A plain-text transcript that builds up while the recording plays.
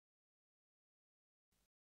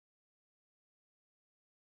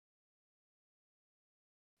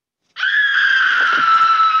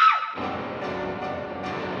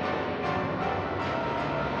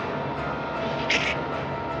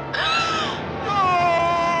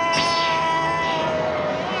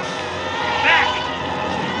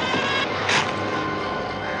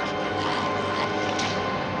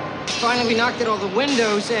he knocked at all the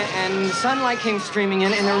windows, and the sunlight came streaming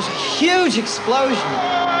in, and there was a huge explosion.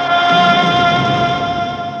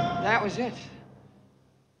 That was it.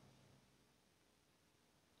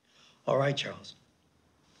 All right, Charles.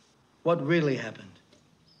 What really happened?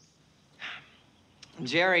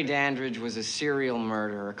 Jerry Dandridge was a serial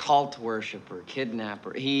murderer, a cult worshiper,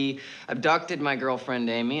 kidnapper. He abducted my girlfriend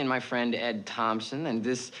Amy and my friend Ed Thompson, and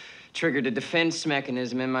this triggered a defense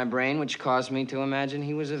mechanism in my brain which caused me to imagine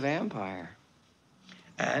he was a vampire.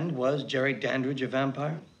 And was Jerry Dandridge a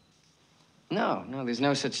vampire? No, there's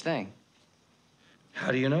no such thing. How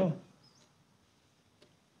do you know?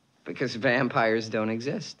 Because vampires don't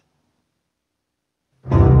exist.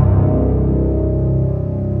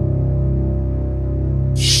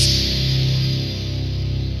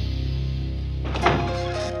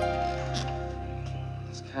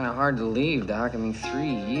 Kind of hard to leave, Doc. I mean, 3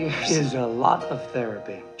 years. Is a lot of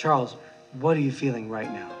therapy. Charles, what are you feeling right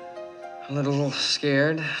now? A little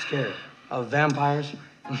scared. Scared? Of vampires?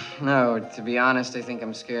 No, to be honest, I think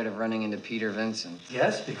I'm scared of running into Peter Vincent.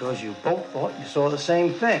 Yes, because you both thought you saw the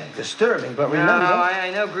same thing. Disturbing, but remember... No, I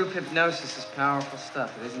know group hypnosis is powerful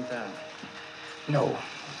stuff. It isn't that. No.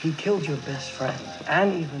 He killed your best friend.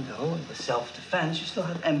 And even though it was self-defense, you still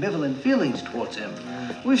had ambivalent feelings towards him.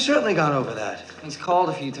 We've certainly gone over that. He's called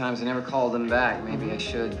a few times. I never called him back. Maybe I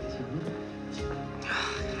should.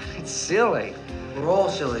 It's silly. We're all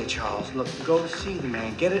silly, Charles. Look, go see the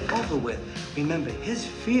man. Get it over with. Remember, his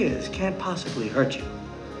fears can't possibly hurt you,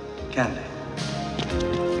 can they?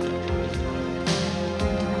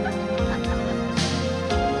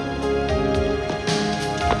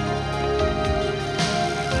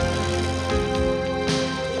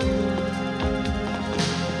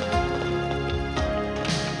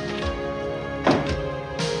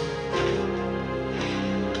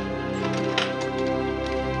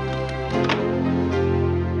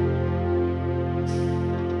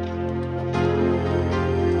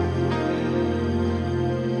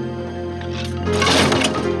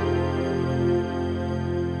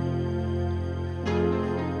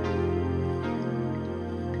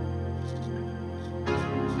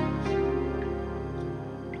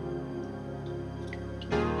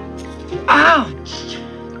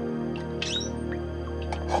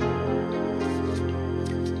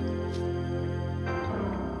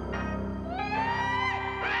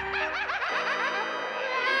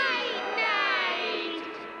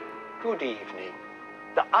 Good evening.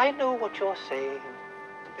 I know what you're saying.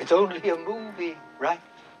 It's only a movie, right?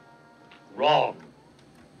 Wrong.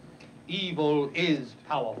 Evil is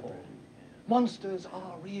powerful. Monsters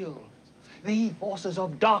are real. The forces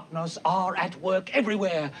of darkness are at work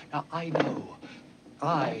everywhere. Now, I know.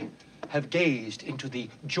 I have gazed into the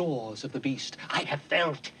jaws of the beast. I have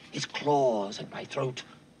felt his claws at my throat.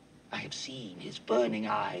 I have seen his burning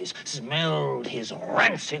eyes, smelled his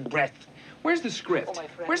rancid breath. Where's the script?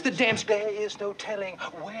 Oh, Where's the damn script? There is no telling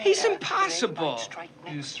where... He's impossible.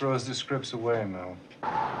 He just throws the scripts away, Mel.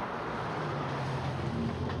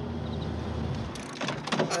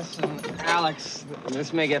 Listen, Alex,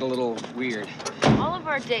 this may get a little weird. All of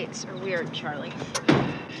our dates are weird, Charlie.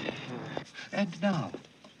 And now,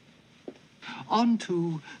 on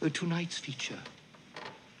to tonight's feature,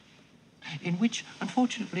 in which,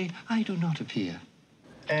 unfortunately, I do not appear.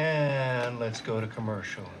 And let's go to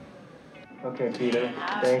commercial. Okay, Peter.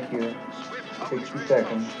 Thank you. 60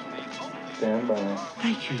 seconds. Stand by.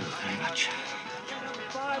 Thank you very much.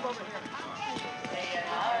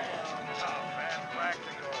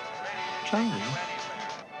 Charlie?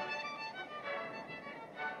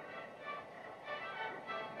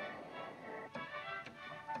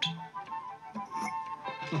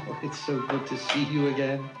 Oh, it's so good to see you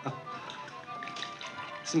again.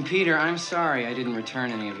 Listen, Peter, I'm sorry I didn't return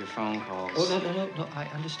any of your phone calls. Oh, no. I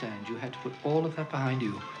understand. You had to put all of that behind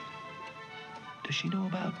you. Does she know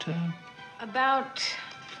about, About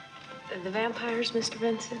the vampires, Mr.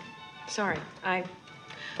 Vincent? Sorry, I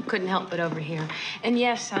couldn't help but overhear. And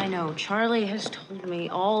yes, I know, Charlie has told me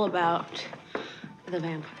all about the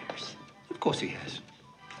vampires. Of course he has.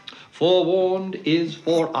 Forewarned is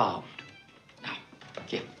forearmed. Now,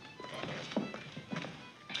 here.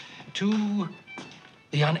 To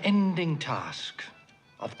the unending task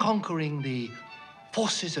of conquering the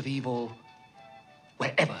forces of evil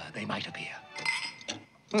wherever they might appear.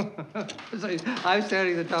 I was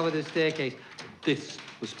standing at the top of the staircase. This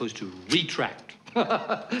was supposed to retract,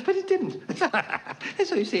 but it didn't. And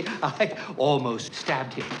so you see, I almost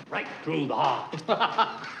stabbed him right through the heart.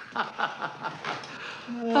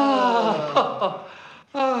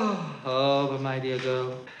 But my dear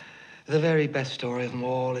girl, the very best story of them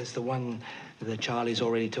all is the one that Charlie's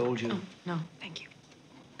already told you. Oh, no, thank you.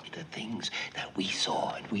 the things that we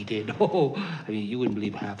saw and we did. Oh, I mean, you wouldn't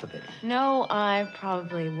believe half of it. No, I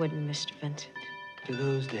probably wouldn't, Mr. Vincent. To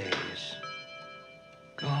those days,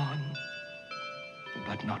 gone,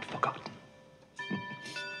 but not forgotten.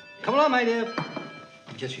 Come along, my dear.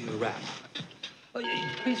 Just you a wrap. Oh,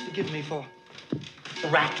 please forgive me for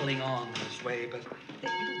rattling on this way, but they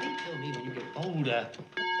tell me when you get older,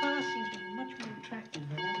 Papa seems to be much more attractive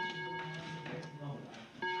than that.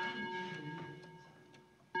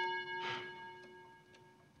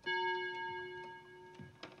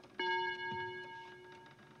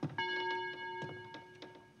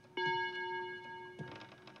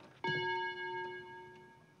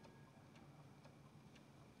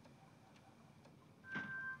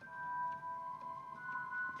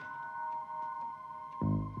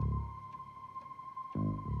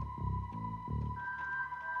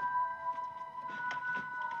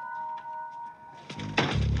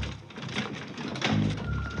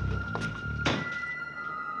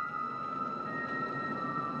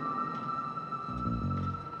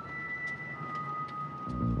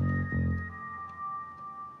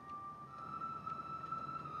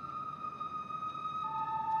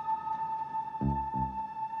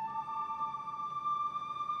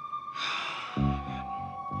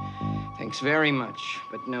 Thanks very much,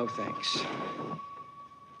 but no thanks.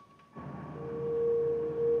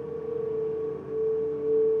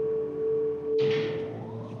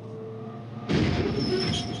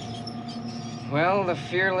 Well, the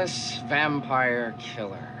fearless vampire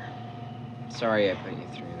killer. Sorry I put you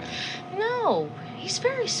through that. No, he's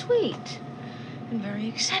very sweet and very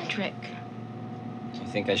eccentric. You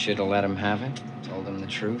think I should have let him have it? Told him the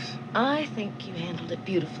truth? I think you handled it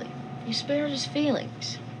beautifully. You spared his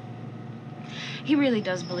feelings. He really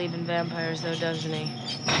does believe in vampires, though, doesn't he?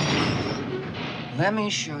 Let me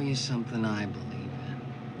show you something I believe in.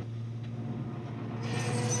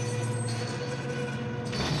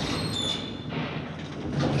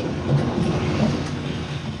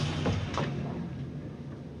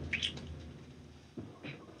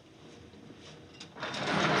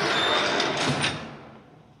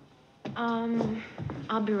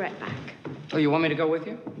 I'll be right back. Oh, you want me to go with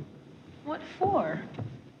you? What for?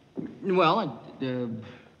 Well, I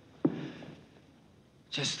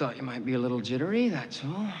just thought you might be a little jittery, that's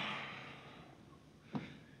all.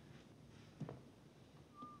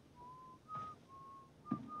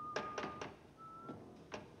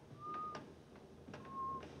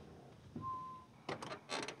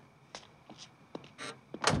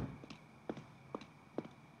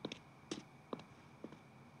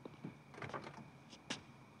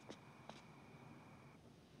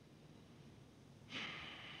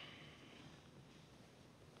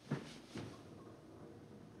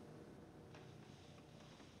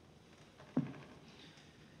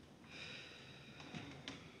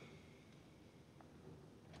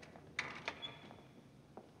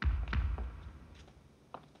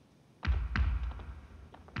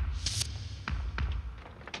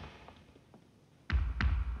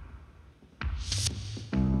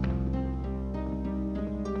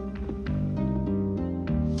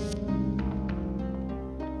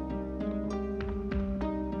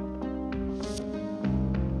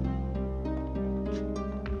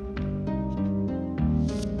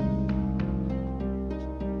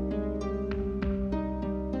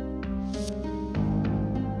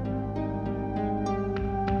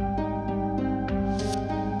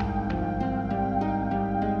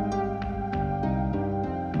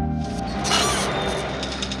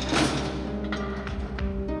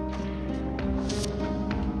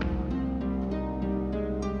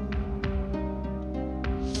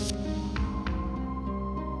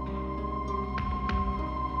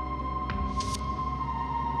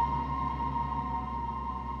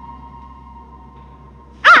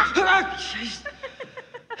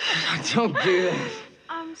 Don't do that.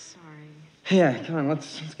 I'm sorry. Yeah, come on,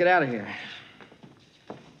 let's get out of here.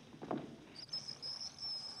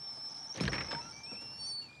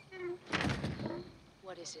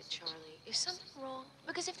 What is it, Charlie? Is something wrong?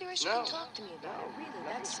 Because if there is, you No. can talk to me about it. Really,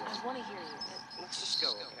 I want to hear you. Let's just go,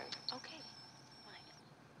 okay? Okay, fine.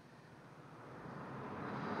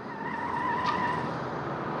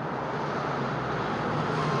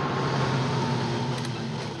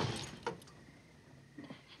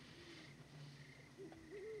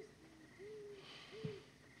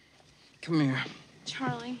 Come here.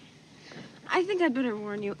 Charlie, I think I'd better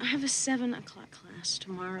warn you. I have a 7 o'clock class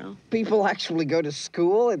tomorrow. People actually go to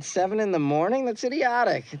school at 7 in the morning? That's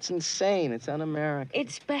idiotic. It's insane. It's un-American.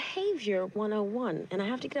 It's Behavior 101, and I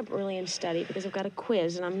have to get up early and study because I've got a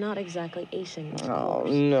quiz, and I'm not exactly acing the Oh,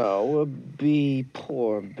 course. no. A B,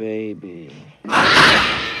 poor baby.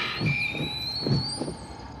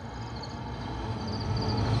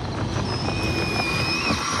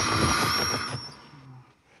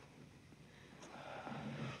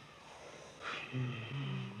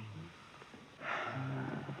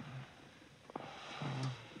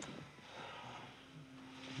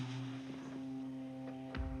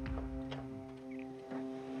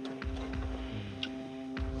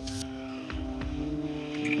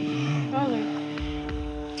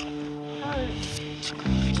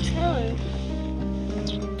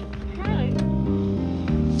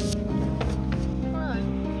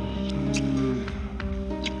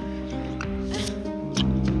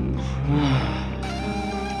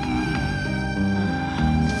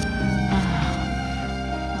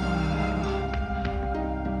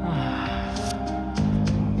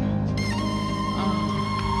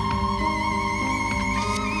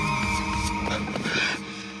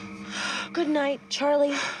 night,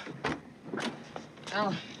 Charlie.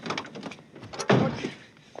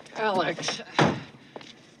 Alex.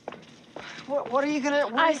 What are you gonna...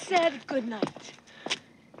 I said good night.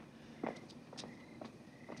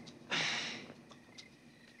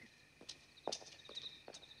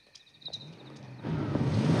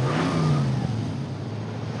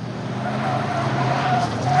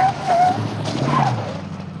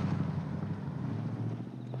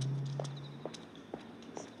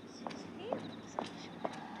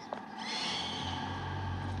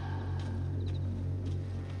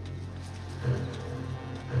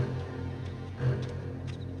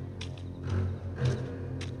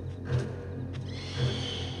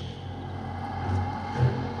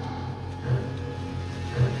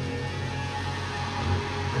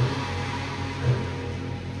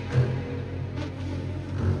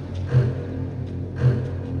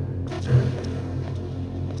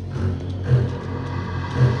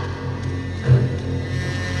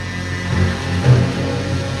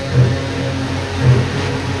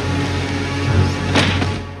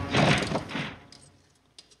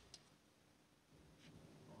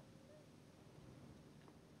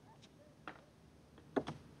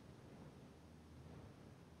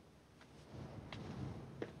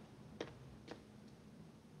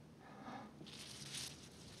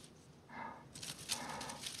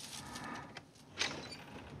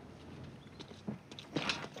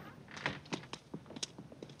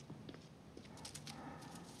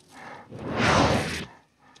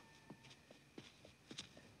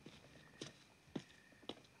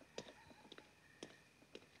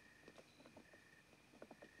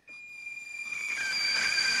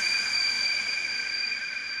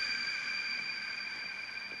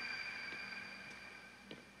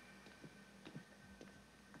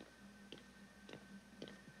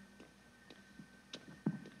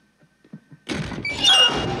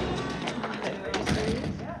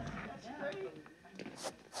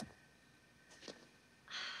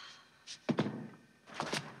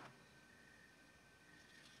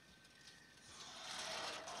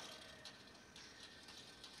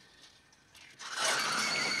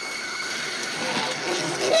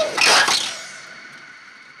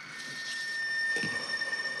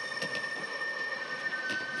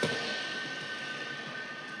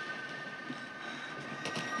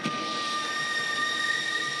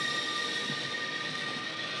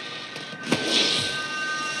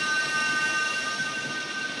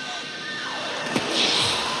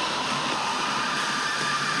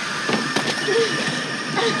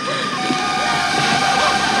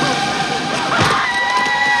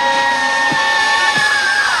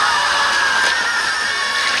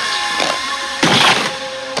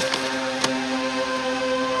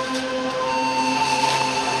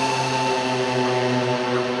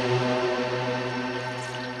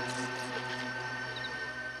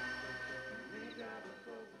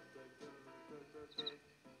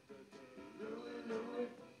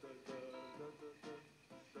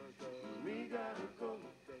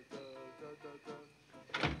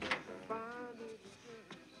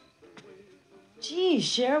 Geez,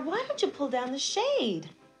 Cher, why don't you pull down the shade?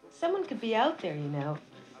 Someone could be out there, you know.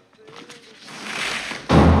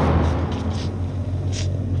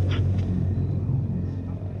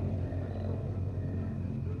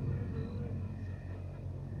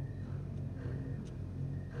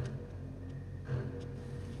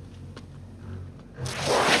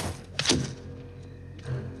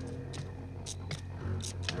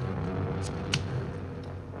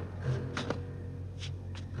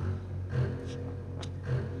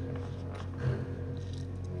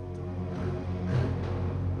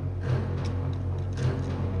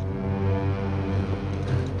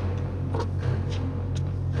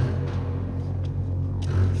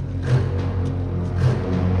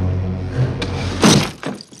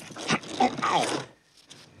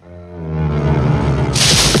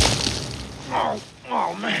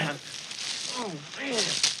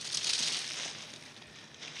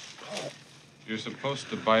 You're supposed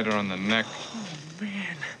to bite her on the neck. Oh,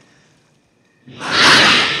 man.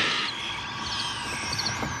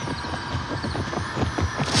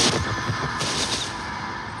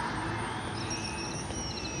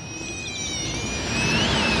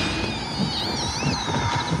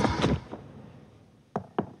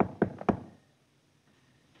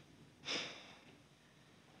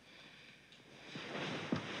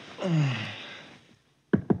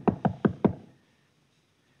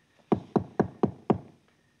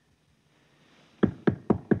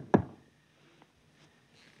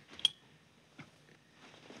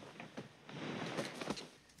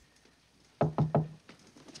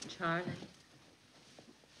 Charlie.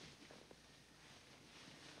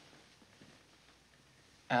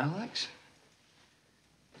 Alex?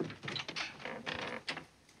 Okay.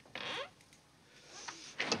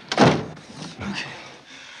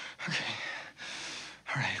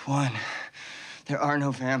 All right, 1, there are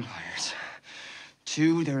no vampires.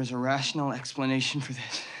 2, there is a rational explanation for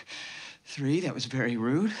this. 3, that was very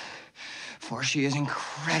rude. 4, she is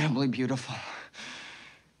incredibly beautiful.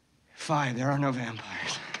 5, there are no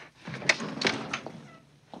vampires.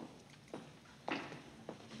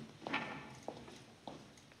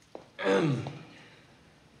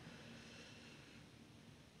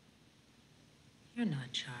 You're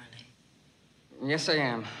not Charlie. Yes, I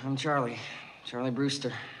am. I'm Charlie. Charlie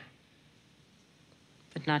Brewster.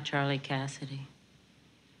 But not Charlie Cassidy.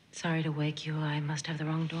 Sorry to wake you. I must have the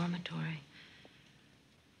wrong dormitory.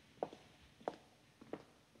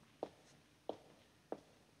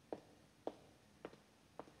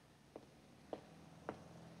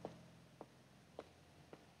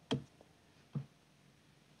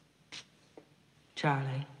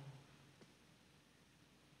 Charlie.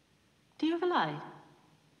 Do you have a light?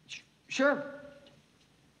 Sure.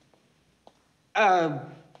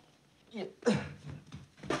 Yeah.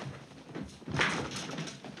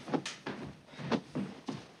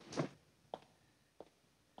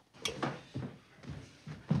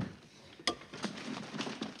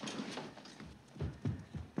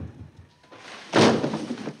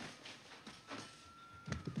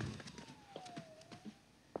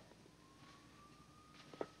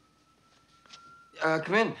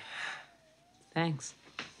 Come in. Thanks.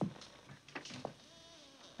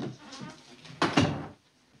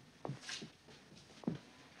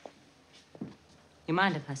 You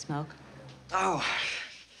mind if I smoke? Oh.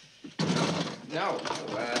 No,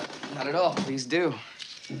 not at all. Please do.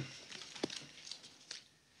 You.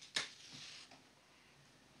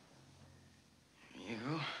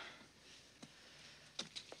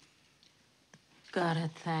 Got it,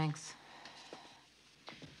 thanks.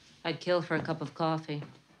 I'd kill for a cup of coffee.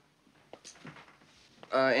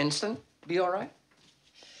 Instant? Be all right?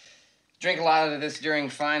 Drink a lot of this during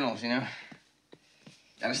finals, you know?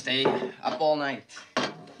 Gotta stay up all night.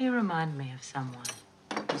 You remind me of someone.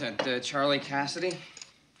 Is that Charlie Cassidy?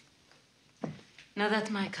 No,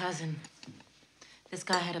 that's my cousin. This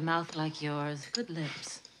guy had a mouth like yours, good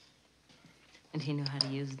lips. And he knew how to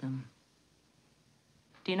use them.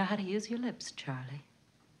 Do you know how to use your lips, Charlie?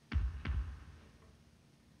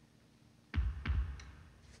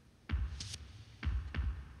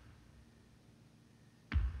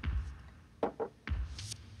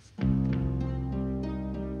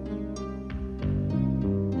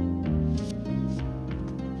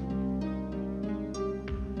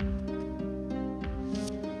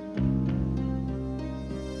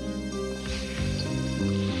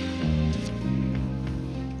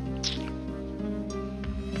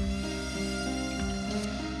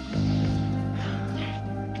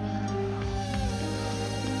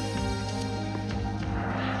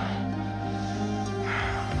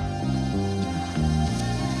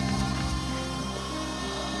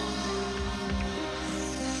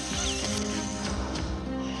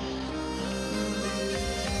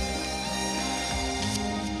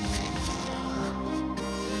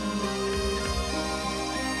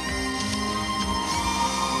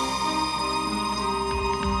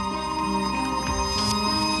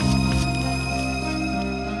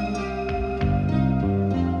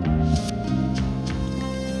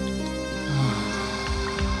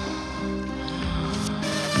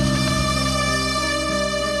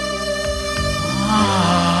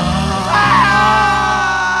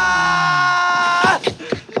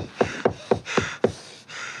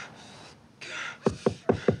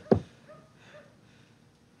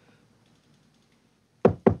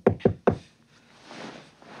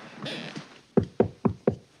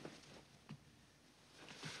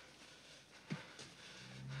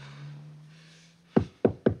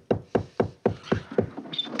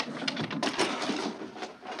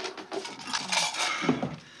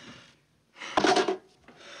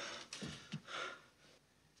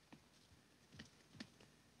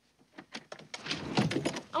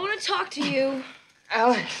 Talk to you.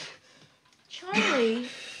 Alex. Charlie,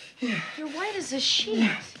 you're white as a sheet.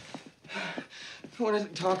 I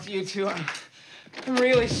wanted to talk to you, too. I'm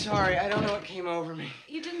really sorry. I don't know what came over me.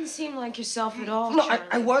 You didn't seem like yourself at all, No, Charlie.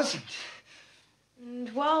 I wasn't.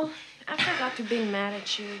 And, well, after I got to being mad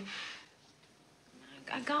at you,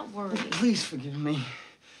 I got worried. Please forgive me.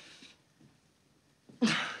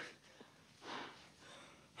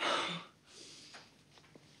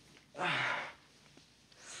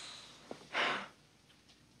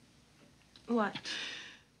 What?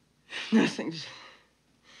 Nothing.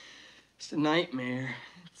 Just a nightmare.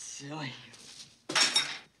 It's silly.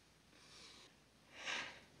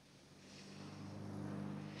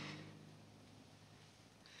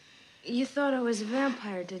 You thought I was a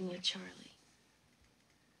vampire, didn't you, Charlie?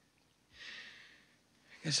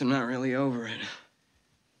 Guess I'm not really over it.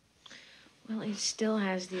 Well, it still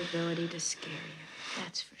has the ability to scare you,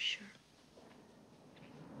 that's for sure.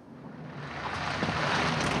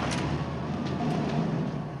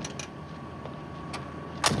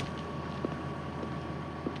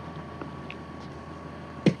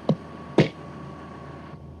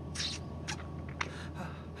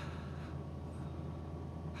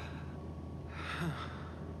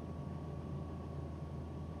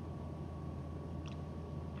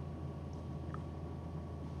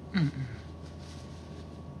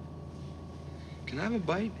 Can I have a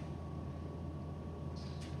bite?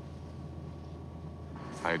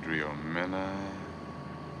 Hydriomena.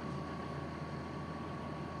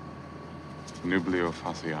 Nublio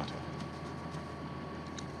fasciata.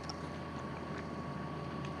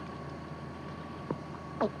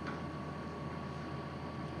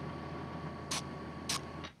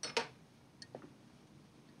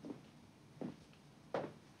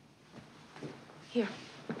 Here.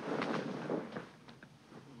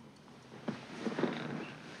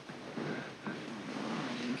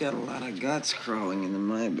 You got a lot of guts crawling into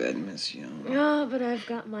my bed, Miss Young. Oh, but I've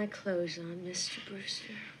got my clothes on, Mr.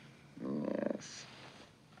 Brewster. Yes.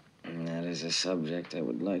 And that is a subject I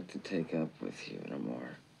would like to take up with you at a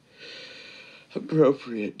more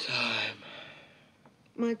appropriate time.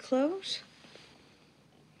 My clothes?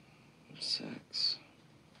 Sex.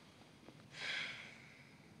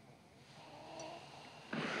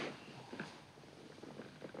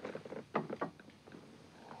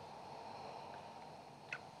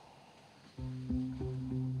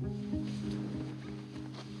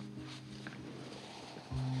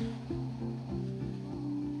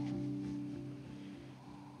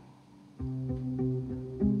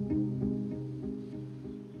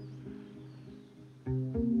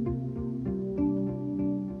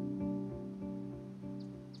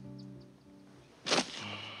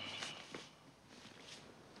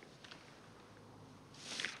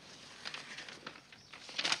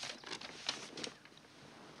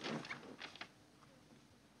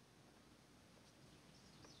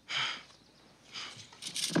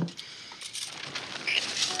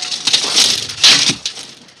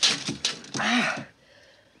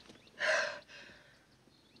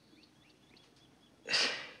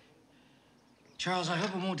 Charles, I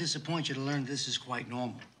hope it won't disappoint you to learn this is quite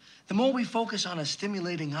normal. The more we focus on a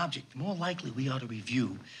stimulating object, the more likely we are to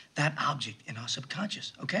review that object in our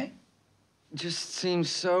subconscious, okay? Just seems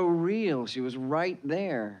so real. She was right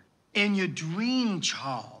there. In your dream,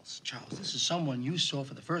 Charles. Charles, this is someone you saw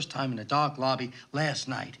for the first time in a dark lobby last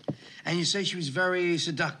night. And you say she was very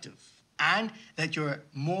seductive. And that you're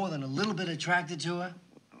more than a little bit attracted to her?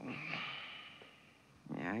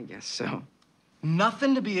 Yeah, I guess so.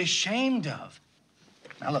 Nothing to be ashamed of.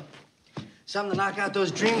 Now, look, something to knock out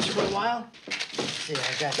those dreams for a while? Let's see,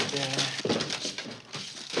 I got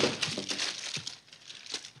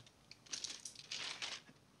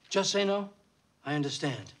Just say no. I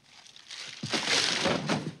understand.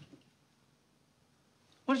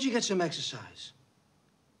 Why don't you get some exercise?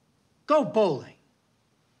 Go bowling.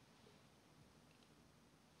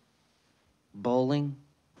 Bowling?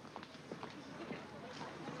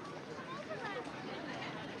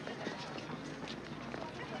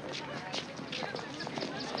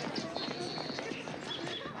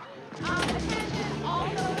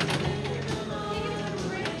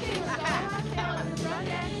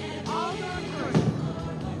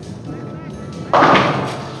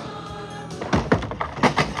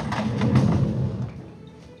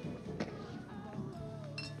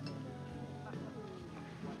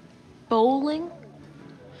 Bowling?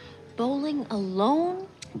 Bowling alone?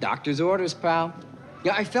 Doctor's orders, pal.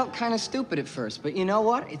 Yeah, I felt kind of stupid at first, but you know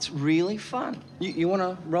what? It's really fun. You want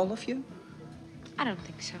to roll a few? I don't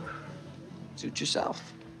think so. Suit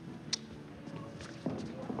yourself.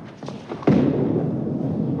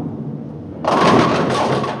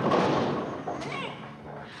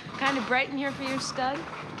 Kind of bright in here for your stud?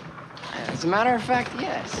 As a matter of fact,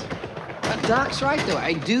 yes. Doc's right, though.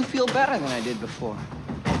 I do feel better than I did before.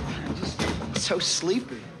 I'm just so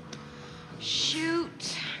sleepy.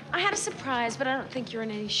 Shoot. I had a surprise, but I don't think you're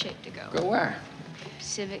in any shape to go. Go where?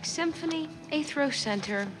 Civic Symphony, 8th Row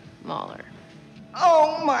Center, Mahler.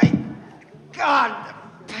 Oh, my God,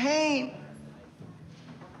 the pain.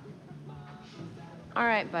 All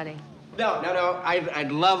right, buddy. No.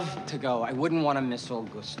 I'd love to go. I wouldn't want to miss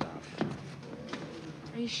old Gustav.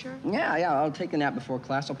 Are you sure? Yeah, I'll take a nap before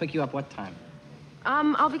class. I'll pick you up what time?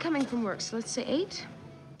 I'll be coming from work, so let's say 8.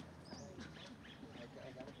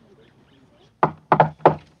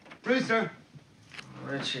 Brewster.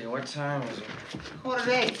 Richie, what time is it?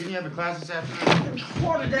 8:15. Didn't you have a class this afternoon?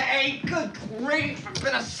 7:45. Good grief! I've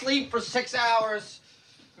been asleep for 6 hours.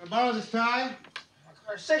 Can I borrow this tie?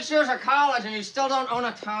 6 years of college and you still don't own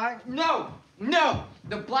a tie? No! No!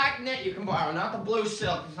 The black knit you can borrow, not the blue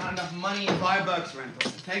silk. There's not enough money in $5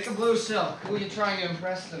 rental. Take the blue silk. Who are you trying to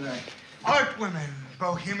impress tonight? Art women,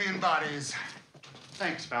 bohemian bodies.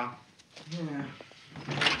 Thanks, pal. Yeah.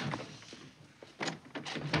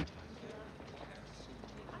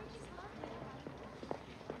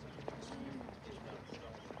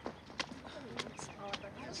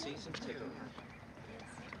 Season 2.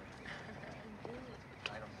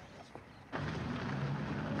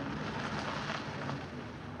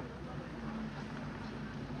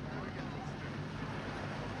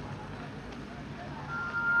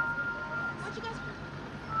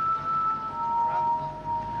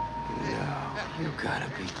 You gotta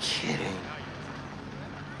be kidding.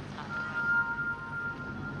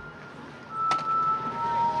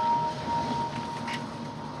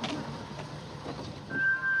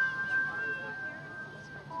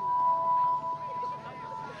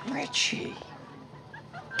 Richie.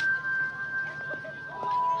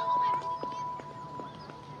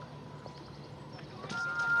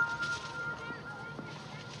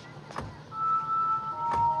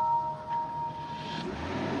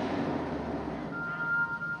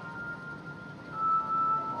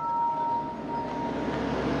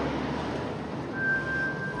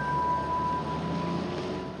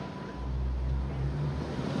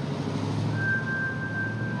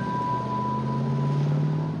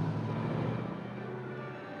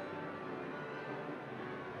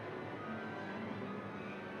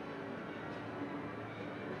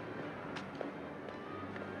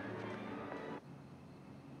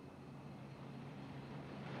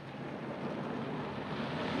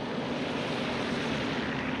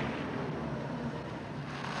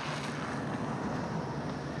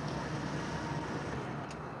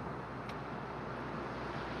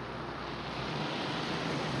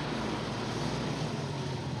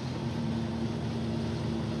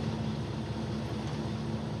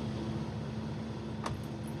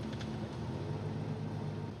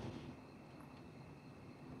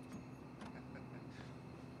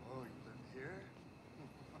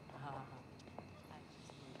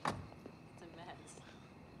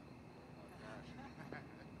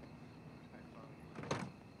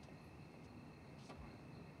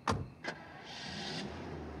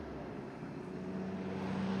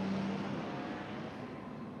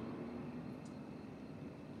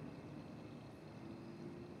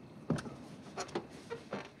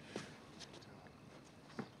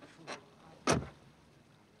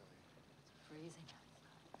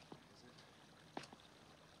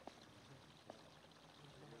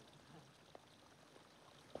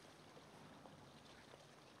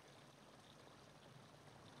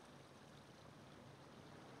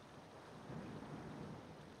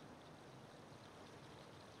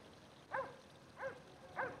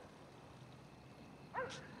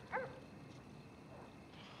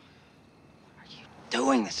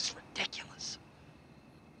 Doing this is ridiculous.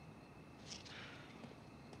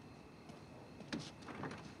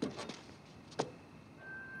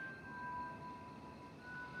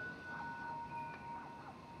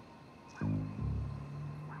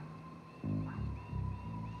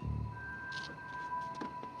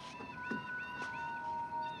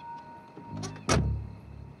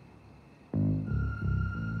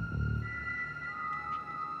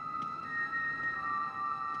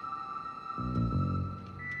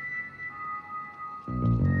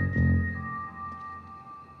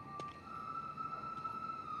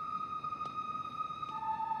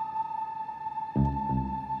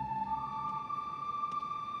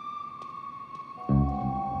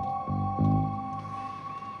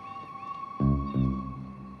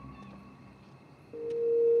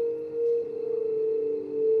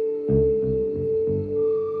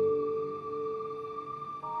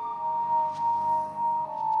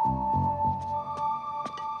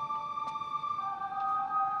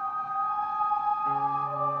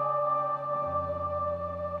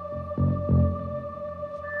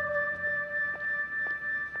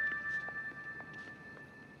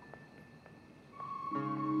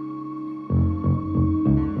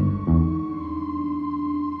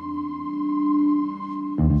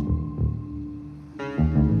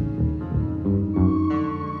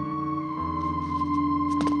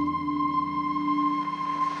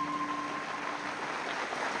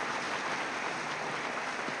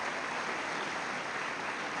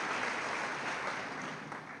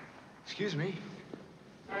 Excuse me.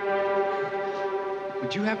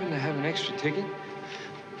 Would you happen to have an extra ticket?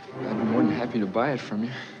 I'd be more than happy to buy it from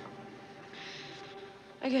you.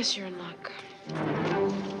 I guess you're in luck.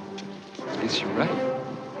 I guess you're right.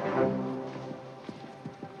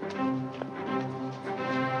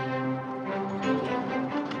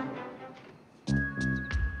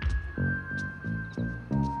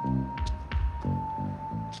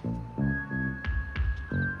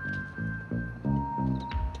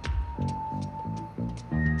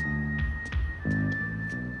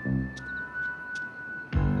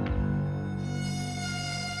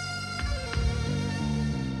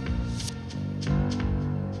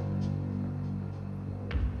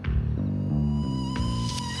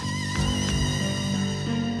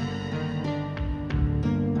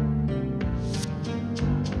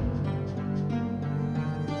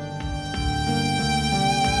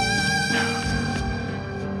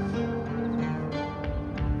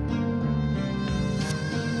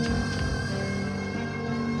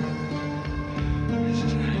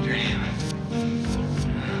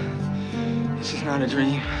 Not a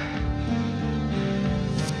dream.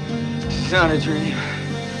 It's not a dream.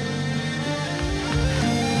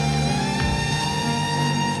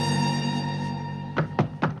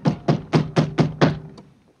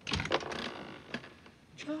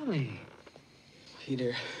 Charley.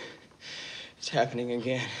 Peter, it's happening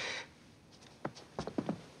again.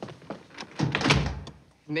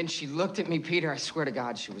 And then she looked at me, Peter. I swear to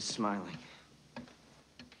God, she was smiling.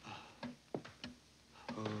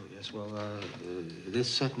 Yes, well, this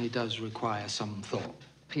certainly does require some thought.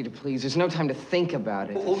 Peter, please, there's no time to think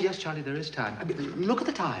about it. Oh, yes, Charlie, there is time. I mean, look at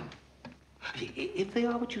the time. If they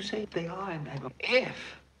are what you say they are, and... If?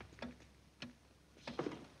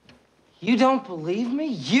 You don't believe me?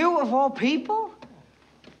 You, of all people?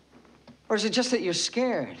 Or is it just that you're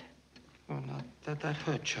scared? Oh, no, that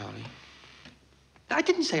hurt, Charlie. I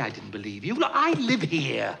didn't say I didn't believe you. Look, I live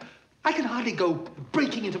here. I can hardly go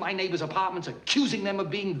breaking into my neighbors' apartments, accusing them of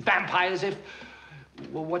being vampires if...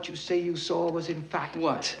 Well, what you say you saw was in fact...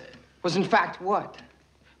 What? Was in fact what?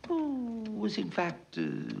 Oh, was in fact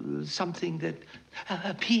something that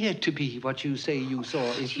appeared to be what you say you saw.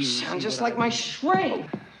 If You sound just like my shrink.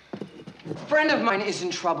 A friend of mine is in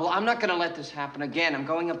trouble. I'm not gonna let this happen again. I'm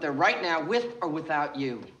going up there right now, with or without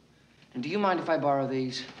you. And do you mind if I borrow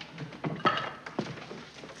these?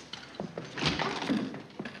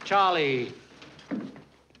 Charlie.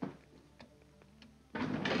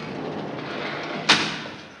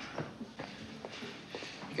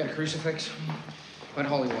 You got a crucifix? What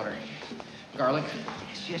holy water? Garlic?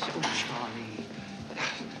 Yes, oh, Charlie.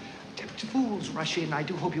 Fools rush in. I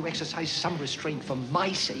do hope you exercise some restraint for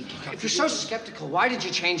my sake. If you're so skeptical, why did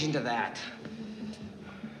you change into that?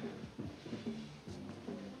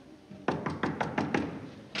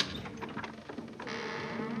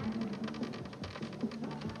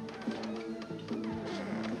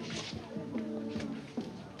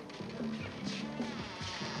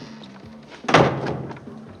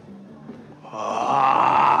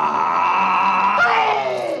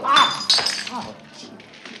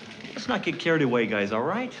 Let's not get carried away, guys, all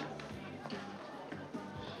right?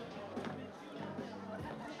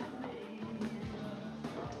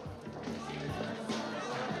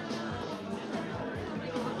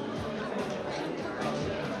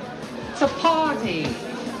 It's a party.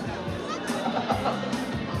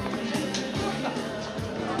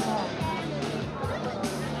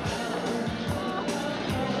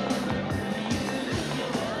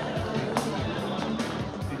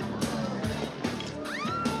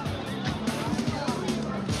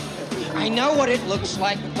 I know what it looks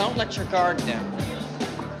like, but don't let your guard down.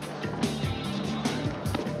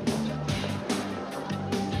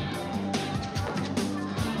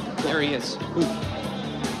 There he is. Ooh.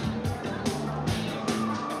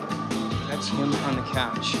 That's him on the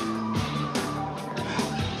couch.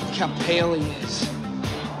 Look how pale he is.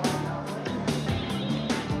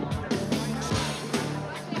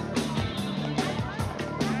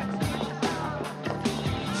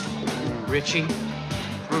 Richie?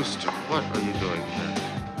 Brewster, what are you doing here?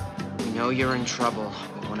 We know you're in trouble.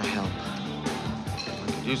 We want to help. I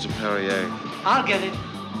could use a Perrier. I'll get it.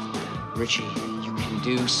 Richie, you can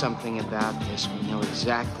do something about this. We know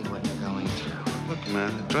exactly what you're going through. Look,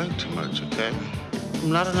 man, I drank too much, okay?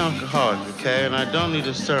 I'm not an alcoholic, okay? And I don't need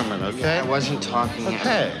a sermon, okay? Yeah, I wasn't talking...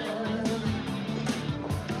 Okay.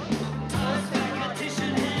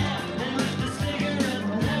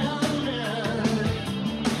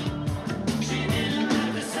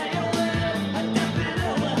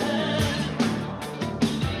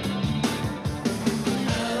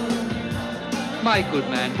 My good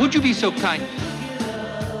man, would you be so kind?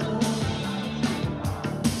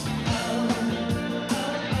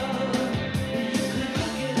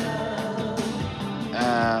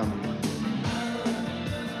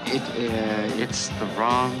 It's the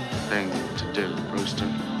wrong thing to do, Brewster.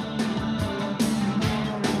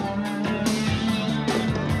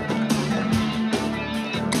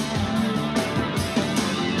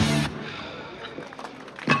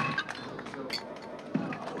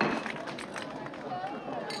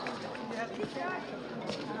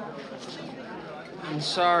 I'm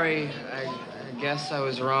sorry. I guess I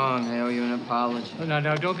was wrong. I owe you an apology. No,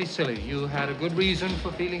 don't be silly. You had a good reason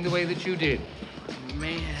for feeling the way that you did.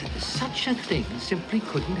 Man. Such a thing simply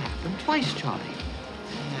couldn't happen twice, Charlie.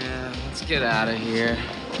 Yeah, let's get out of here.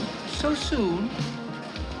 So soon?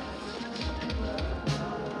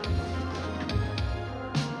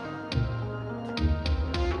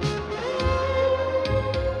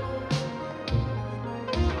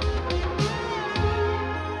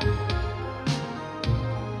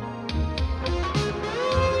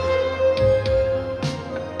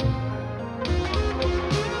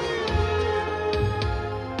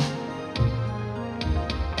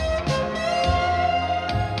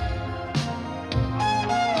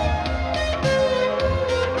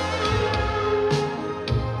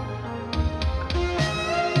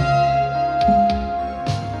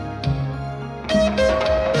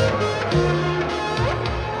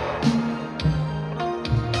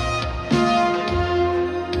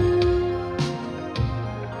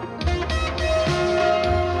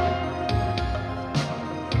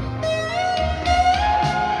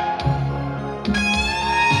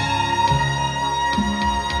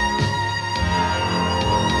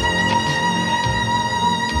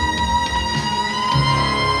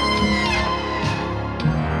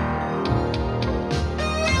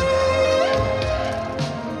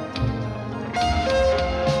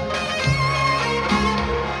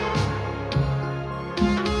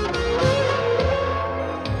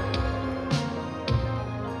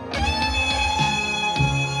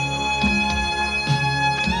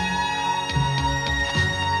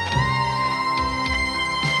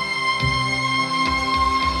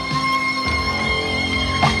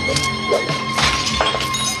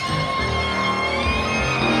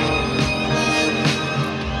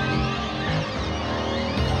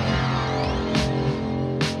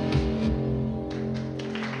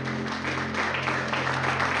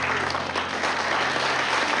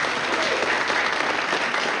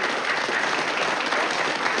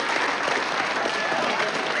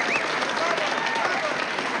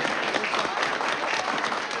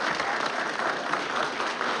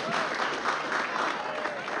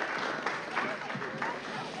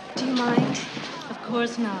 Do you mind? Of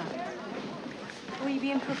course not. Will you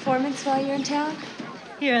be in performance while you're in town?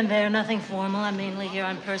 Here and there, nothing formal. I'm mainly here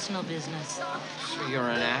on personal business. So you're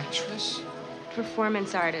an actress?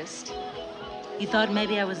 Performance artist. You thought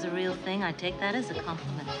maybe I was the real thing? I take that as a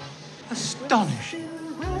compliment. Astonishing.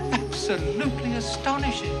 Absolutely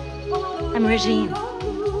astonishing. I'm Regine.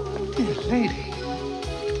 Dear lady.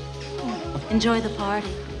 Enjoy the party.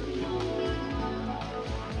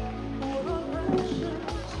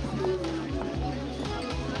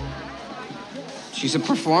 She's a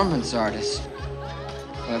performance artist.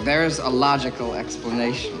 There's a logical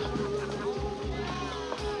explanation.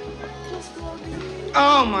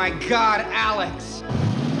 Oh my God, Alex!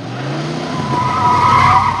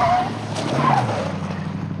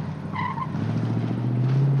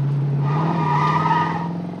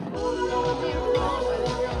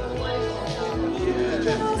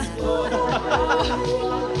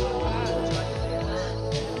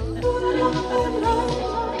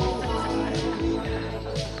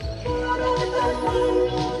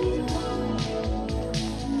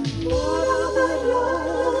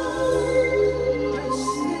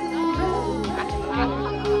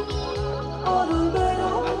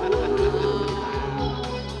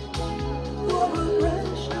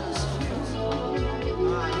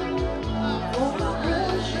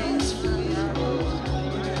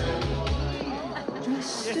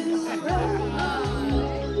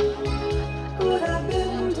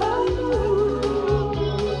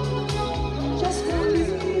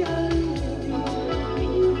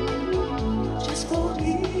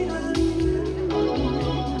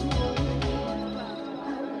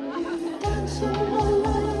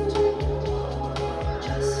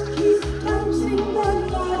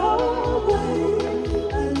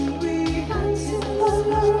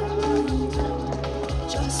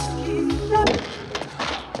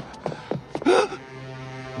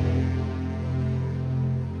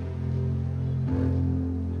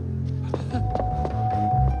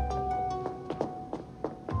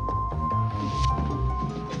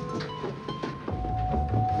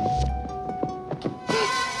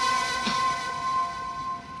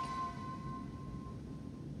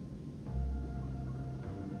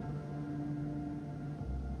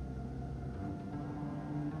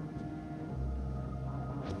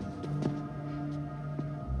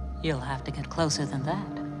 You'll have to get closer than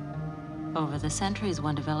that. Over the centuries,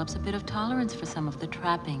 one develops a bit of tolerance for some of the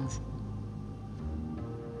trappings.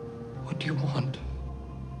 What do you want?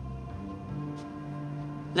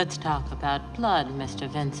 Let's talk about blood, Mr.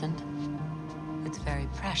 Vincent. It's very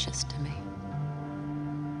precious to me.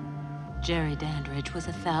 Jerry Dandridge was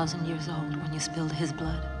 1,000 years old when you spilled his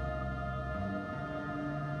blood.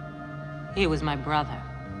 He was my brother,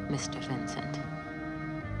 Mr. Vincent.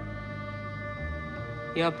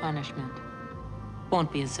 Your punishment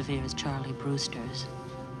won't be as severe as Charley Brewster's.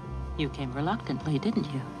 You came reluctantly,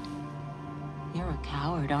 didn't you? You're a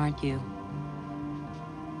coward, aren't you?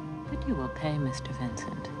 But you will pay, Mr.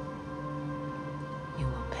 Vincent. You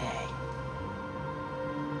will pay.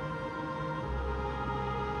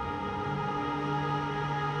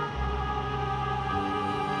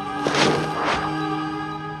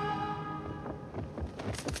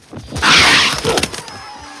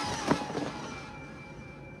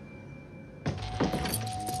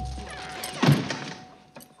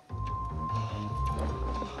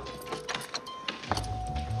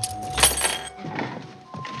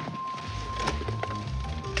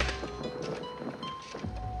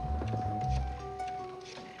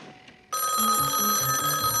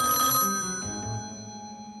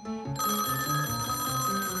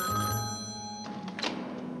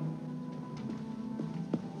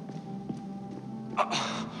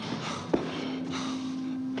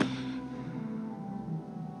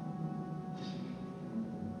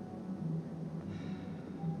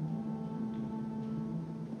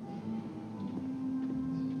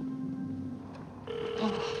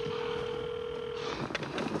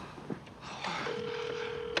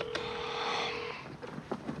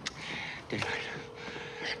 Daylight.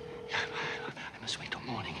 I must wait till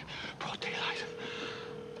morning. Broad daylight.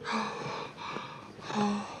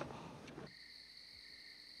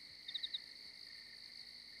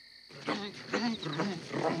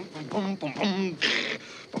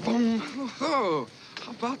 Oh,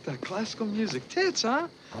 how about that classical music? Tits, huh?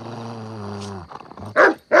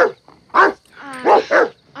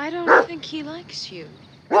 I don't think he likes you.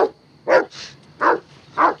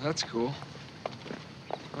 That's cool.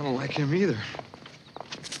 I don't like him either.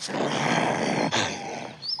 It's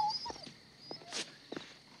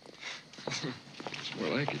more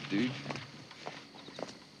like it, dude.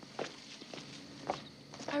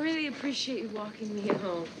 I really appreciate you walking me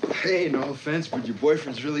home. Hey, no offense, but your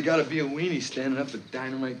boyfriend's really got to be a weenie standing up a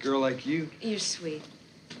dynamite girl like you. You're sweet.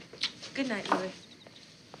 Good night, Louis.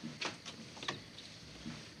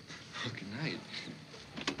 Good night.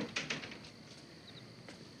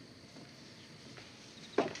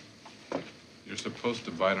 You're supposed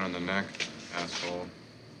to bite her on the neck, asshole.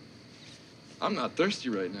 I'm not thirsty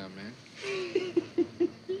right now, man.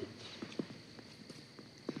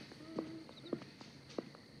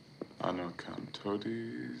 Ano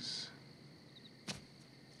Cantodes.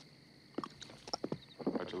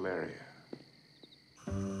 Artilleria.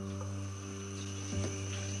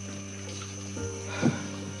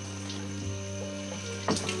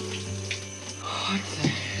 What the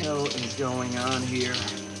hell is going on here?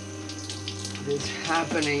 It's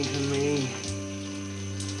happening to me.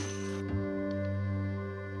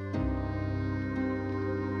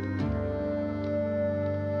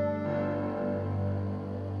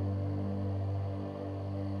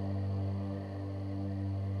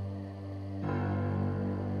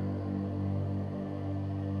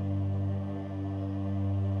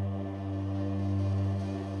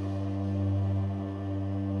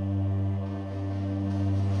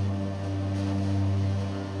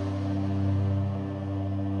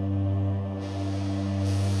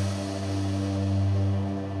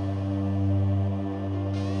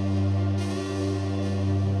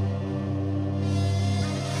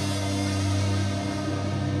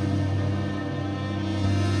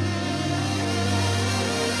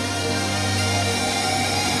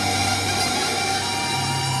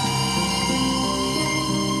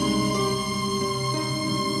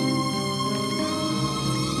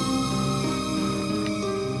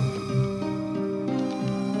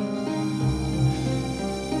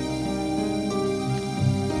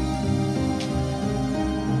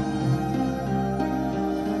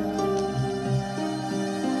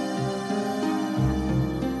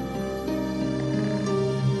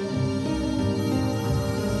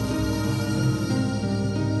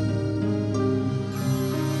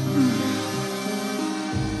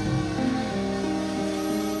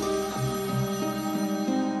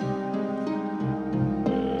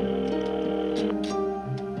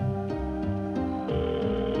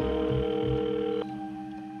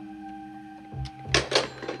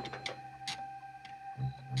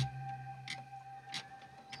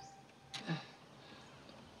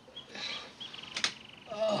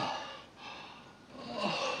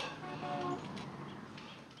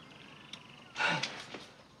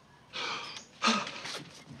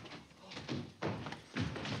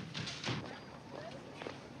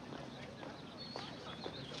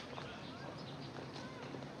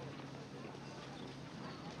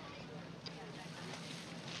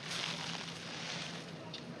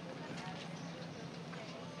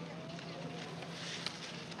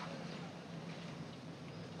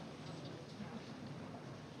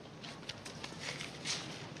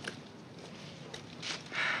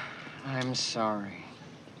 I'm sorry.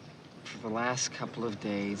 For the last couple of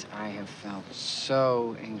days, I have felt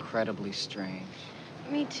so incredibly strange.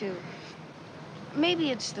 Me too.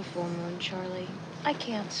 Maybe it's the full moon, Charlie. I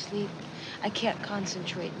can't sleep. I can't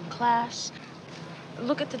concentrate in class.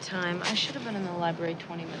 Look at the time. I should have been in the library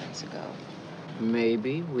 20 minutes ago.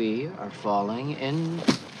 Maybe we are falling in...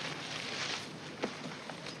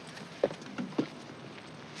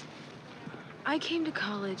 I came to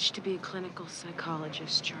college to be a clinical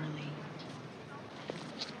psychologist, Charlie.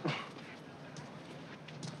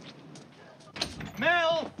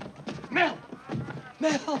 Mel! Mel!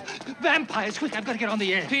 Mel! Vampires, quick, I've got to get on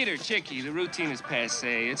the air. Peter, Chicky, the routine is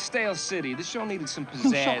passé. It's Stale City. The show needed some pizzazz,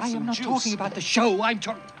 No, show. I am not juice. talking about the show. I'm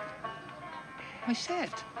talking... My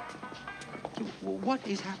set. What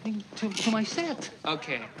is happening to my set?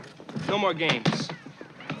 Okay, no more games.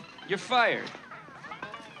 You're fired.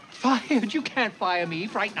 Fired? You can't fire me.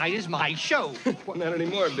 Fright Night is my show. Well, not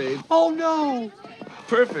anymore, babe. Oh, no.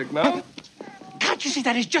 Perfect, no? Can't you see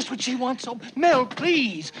that is just what she wants? So, Mel,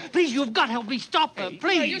 please. Please, you've got to help me stop her.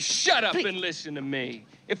 Please. Now, you shut up and listen to me.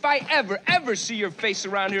 If I ever see your face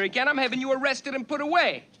around here again, I'm having you arrested and put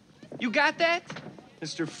away. You got that,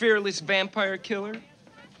 Mr. Fearless Vampire Killer?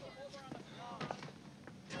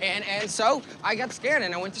 And so I got scared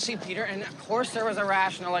and I went to see Peter, and of course there was a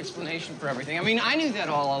rational explanation for everything. I mean, I knew that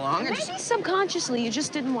all along. Maybe subconsciously you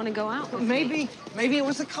just didn't want to go out with me. Maybe it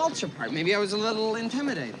was the culture part. Maybe I was a little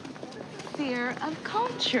intimidated. Fear of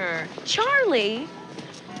culture. Charlie,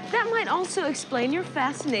 that might also explain your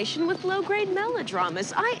fascination with low-grade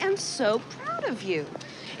melodramas. I am so proud of you.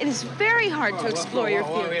 It is very hard to explore your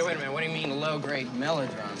feelings. Wait a minute. What do you mean low-grade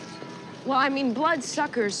melodramas? Well, I mean,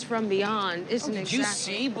 Bloodsuckers from Beyond isn't Did exactly... you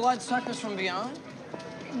see Bloodsuckers from Beyond?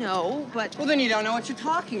 No, but... Well, then you don't know what you're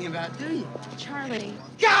talking about, do you? Charlie...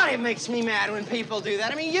 God, it makes me mad when people do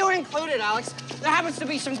that. I mean, you included, Alex. There happens to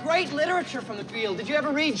be some great literature from the field. Did you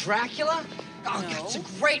ever read Dracula? Oh, No. It's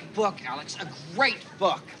a great book, Alex. A great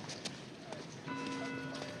book.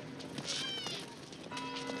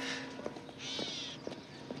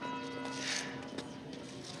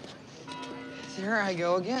 There I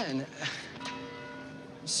go again.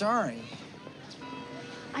 I'm sorry.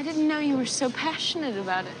 I didn't know you were so passionate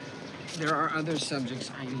about it. There are other subjects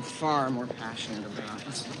I am far more passionate about.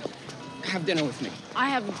 Listen, have dinner with me. I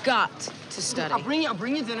have got to study. I'll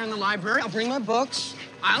bring you dinner in the library. I'll bring my books.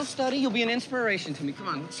 I'll study. You'll be an inspiration to me. Come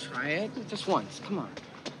on, let's try it. Just once. Come on.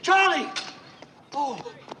 Charlie! Oh,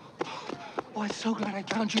 I'm so glad I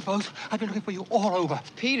found you both. I've been looking for you all over.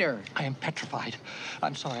 Peter. I am petrified.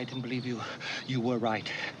 I'm sorry I didn't believe you. You were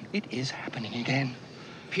right. It is happening again.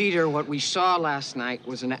 Peter, what we saw last night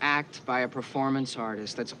was an act by a performance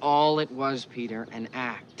artist. That's all it was, Peter, an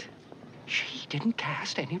act. She didn't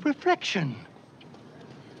cast any reflection.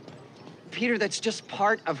 Peter, that's just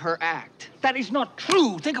part of her act. That is not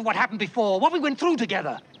true. Think of what happened before, what we went through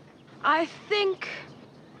together. I think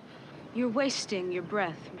you're wasting your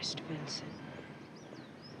breath, Mr. Vincent.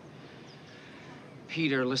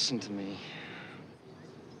 Peter, listen to me.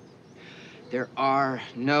 There are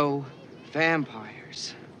no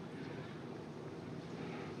vampires.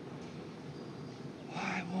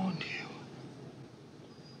 I warned you.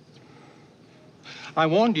 I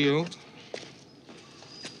warned you.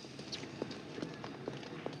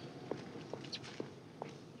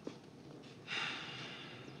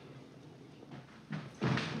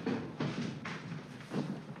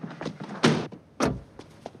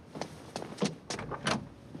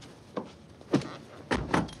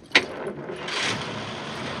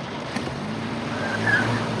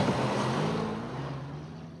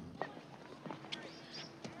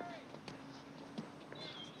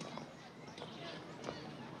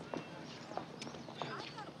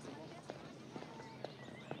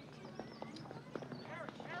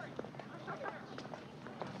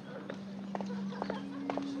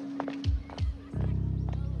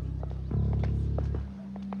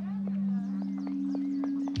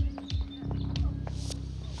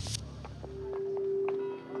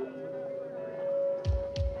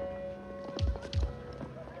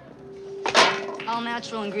 All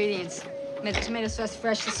natural ingredients. Made the tomato sauce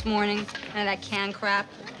fresh this morning. None of that canned crap.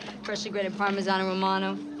 Freshly grated Parmesan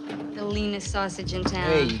Romano. The leanest sausage in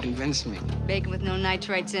town. Hey, you convinced me. Bacon with no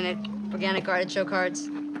nitrites in it. Organic artichoke hearts.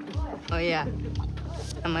 Oh, yeah.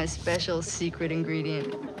 And my special secret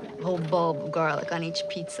ingredient. A whole bulb of garlic on each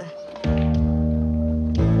pizza.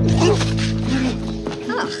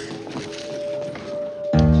 Ugh.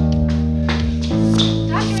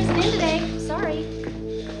 Doctor isn't in today. Sorry.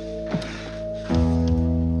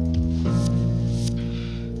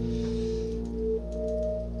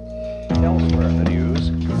 Elsewhere in the news,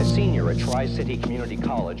 a senior at Tri-City Community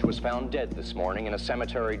College was found dead this morning in a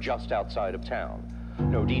cemetery just outside of town.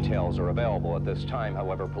 No details are available at this time,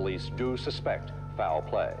 however, police do suspect foul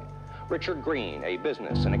play. Richard Green, a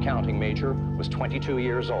business and accounting major, was 22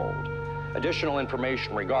 years old. Additional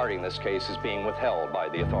information regarding this case is being withheld by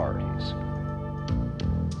the authorities.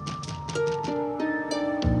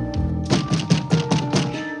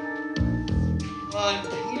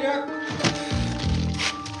 Peter?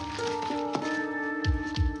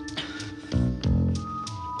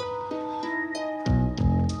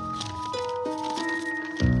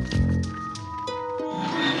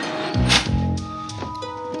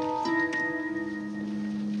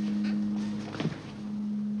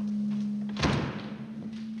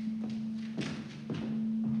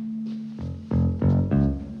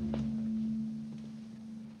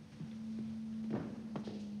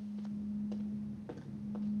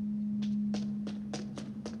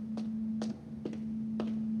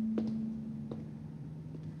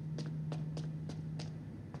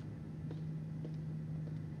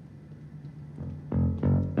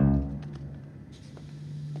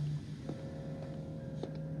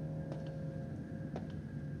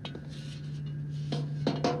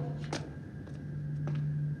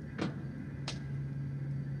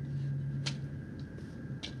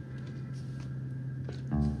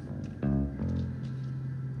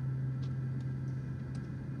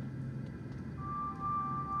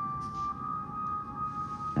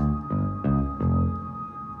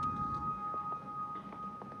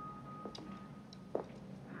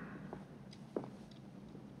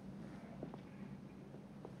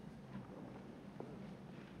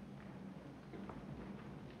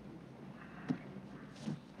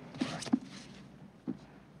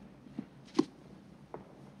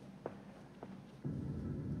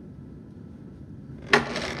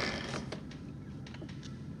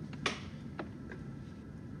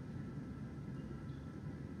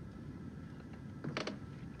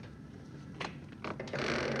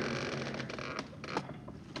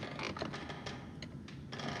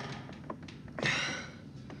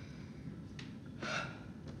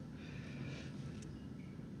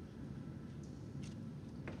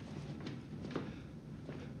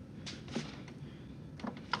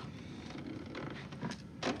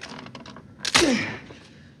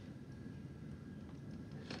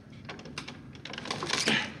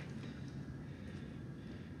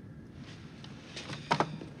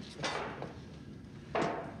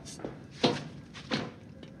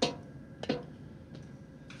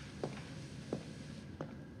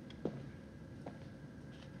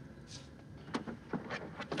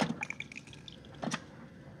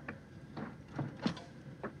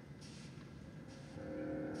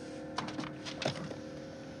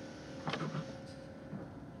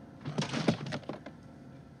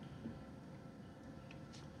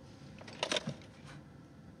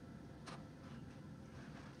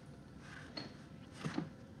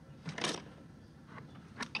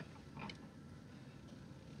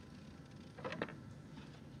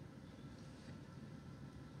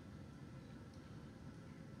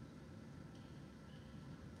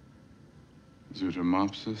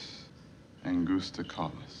 Zutomopsis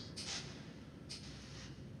angusticalis.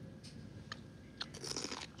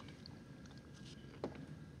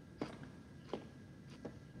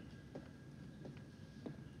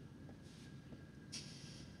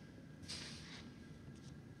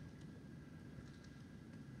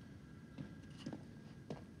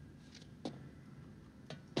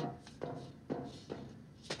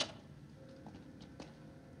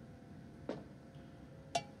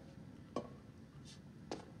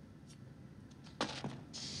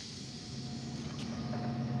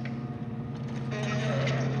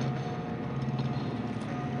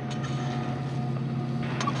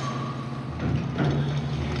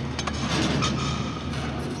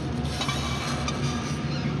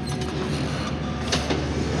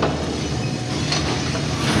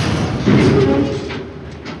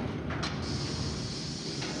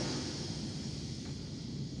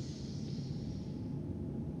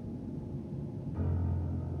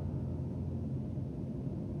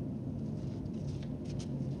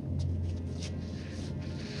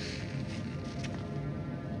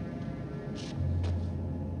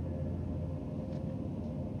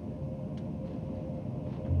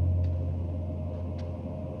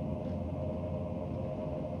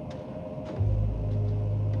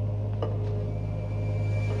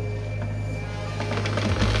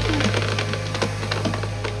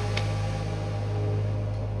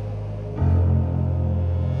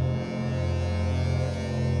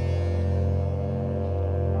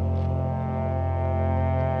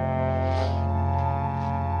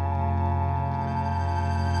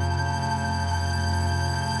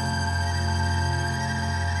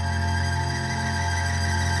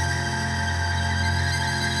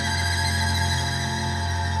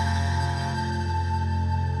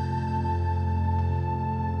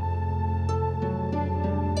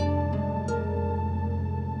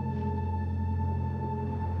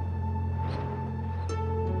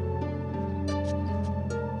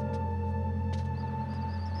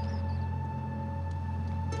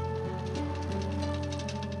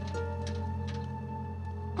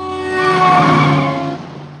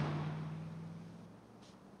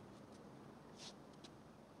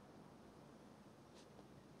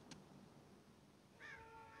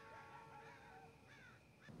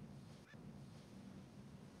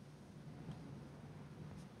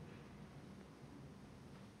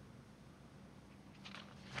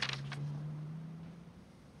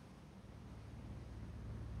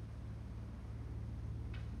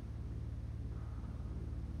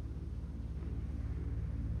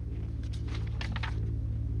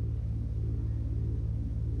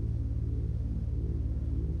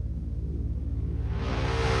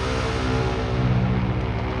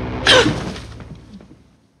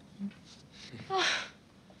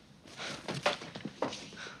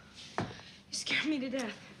 to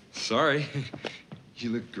death. Sorry.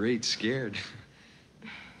 You look great scared.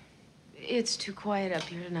 It's too quiet up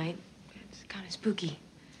here tonight. It's kind of spooky.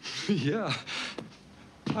 Yeah.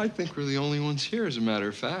 I think we're the only ones here, as a matter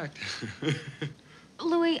of fact.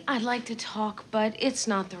 Louis, I'd like to talk, but it's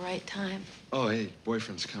not the right time. Oh, hey,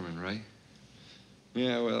 boyfriend's coming, right?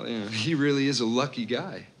 Yeah, well, you know, he really is a lucky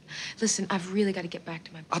guy. Listen, I've really got to get back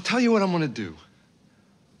to my... I'll tell you what I'm gonna do.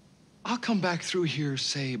 I'll come back through here,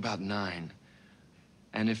 say, about 9.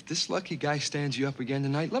 And if this lucky guy stands you up again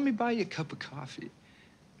tonight, let me buy you a cup of coffee.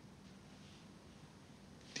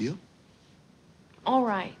 Deal? All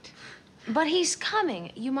right. But he's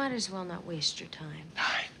coming. You might as well not waste your time.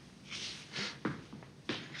 9.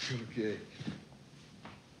 Okay.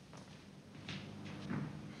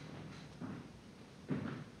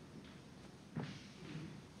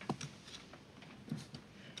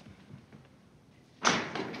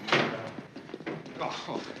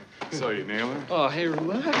 Oh, so you nail her? Oh, hey,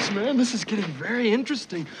 relax, man. This is getting very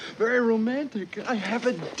interesting, very romantic. I have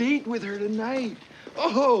a date with her tonight.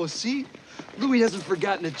 Oh, see? Louis hasn't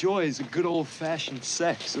forgotten the joys of good old-fashioned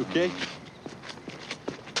sex, okay?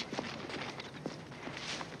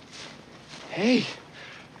 Hey,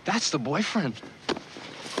 that's the boyfriend.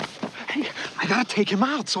 Hey, I gotta take him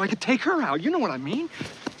out so I can take her out. You know what I mean?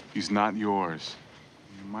 He's not yours.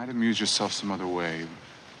 You might amuse yourself some other way.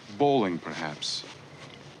 Bowling, perhaps.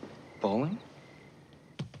 Bowling?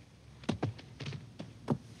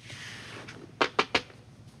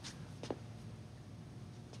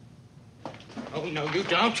 Oh, no, you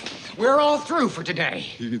don't. We're all through for today.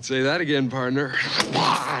 You could say that again, partner.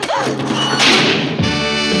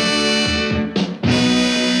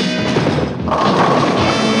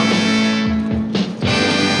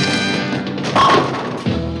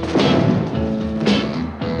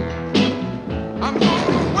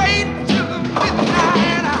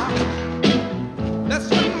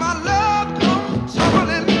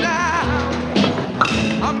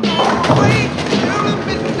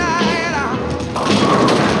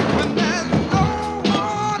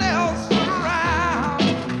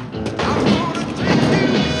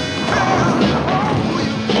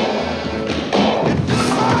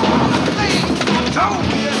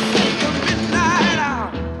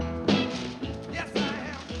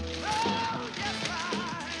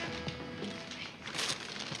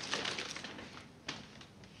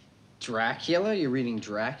 Dracula? You're reading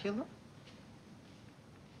Dracula?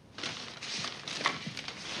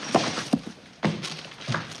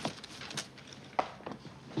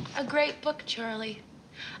 A great book, Charlie.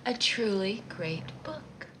 A truly great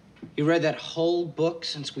book. You read that whole book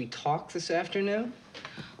since we talked this afternoon?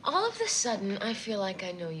 All of a sudden, I feel like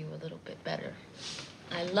I know you a little bit better.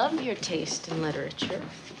 I love your taste in literature.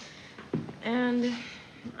 And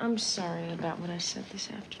I'm sorry about what I said this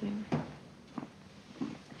afternoon.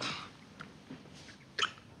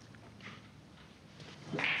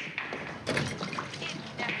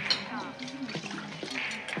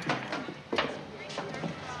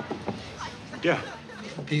 Yeah.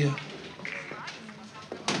 Pia.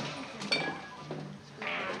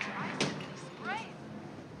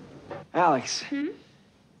 Alex.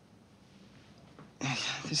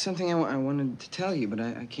 There's something I wanted to tell you, but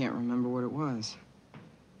I can't remember what it was.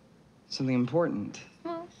 Something important.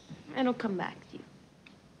 Well, it'll come back to you.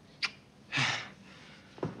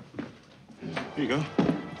 Here you go.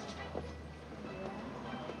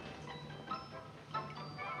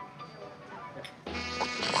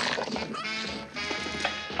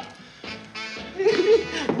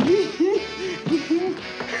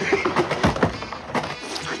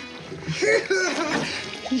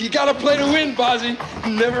 You gotta play to win, Bozzy.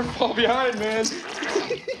 Never fall behind, man.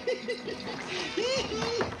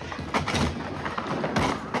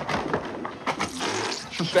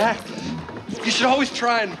 In fact, you should always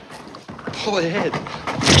try and pull ahead.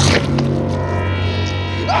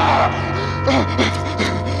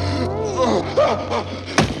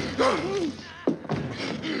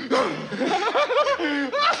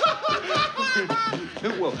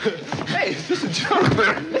 Well, hey, it's just a joke,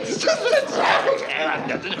 man. It's just a joke.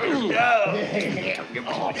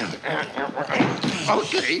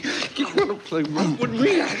 Okay, you want to play rough with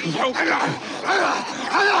me?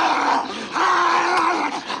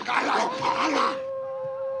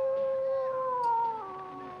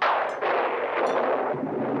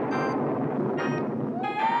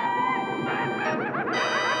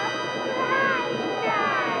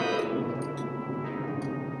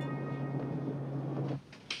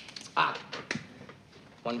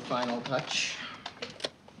 One final touch.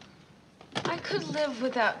 I could live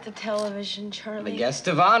without the television, The Charlie. guest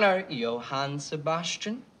of honor, Johann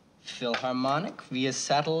Sebastian. Philharmonic via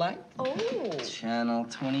satellite. Oh. Channel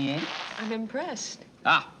 28. I'm impressed.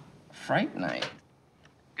 Ah, Fright night.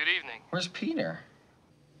 Good evening. Where's Peter?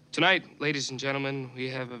 Tonight, ladies and gentlemen, we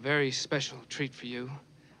have a very special treat for you.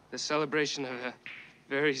 The celebration of a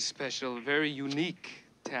very special, very unique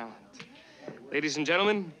talent. Ladies and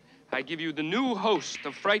gentlemen, I give you the new host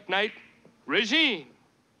of Fright Night, Regine.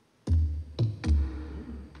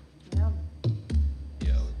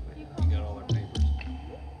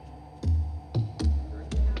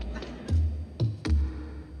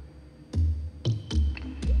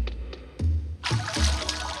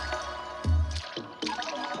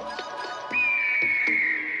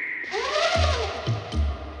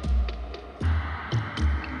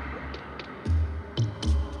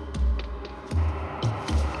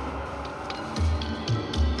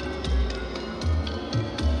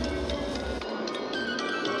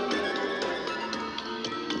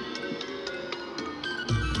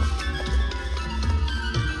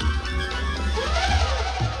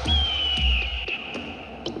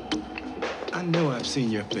 I know I've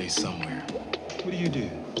seen your face somewhere. What do you do?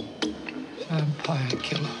 Vampire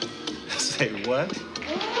killer. Say what?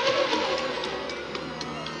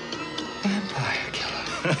 Vampire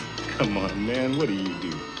killer. Come on, man. What do you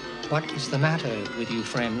do? What is the matter with you,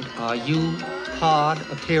 friend? Are you hard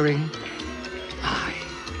of hearing? I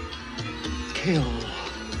kill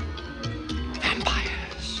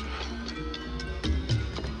vampires.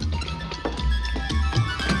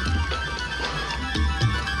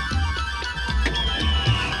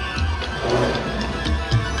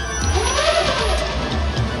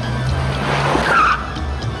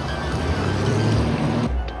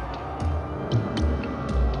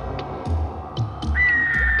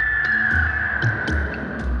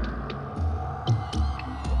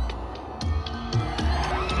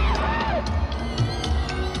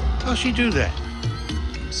 How'd she do that?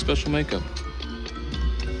 Special makeup.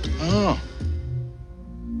 Oh.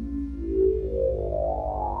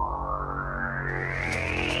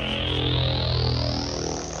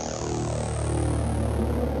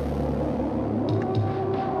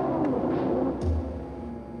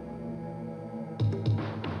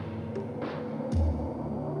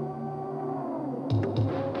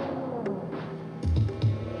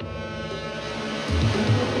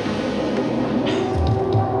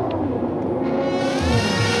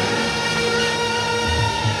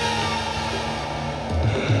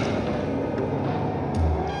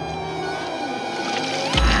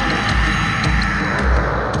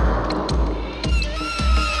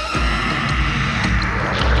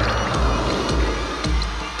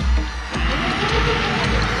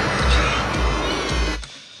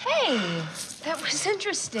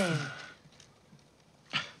 Interesting.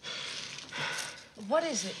 What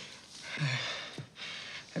is it?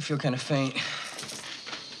 I feel kind of faint.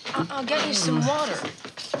 I'll get you some water.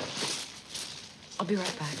 I'll be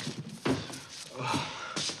right back.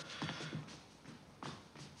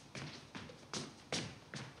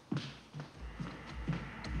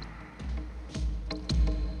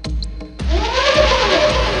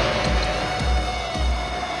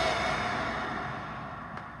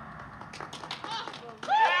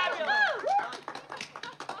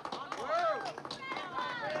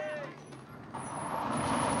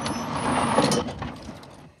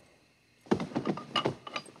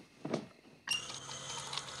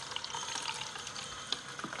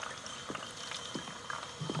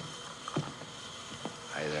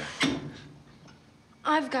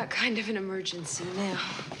 I've got kind of an emergency now.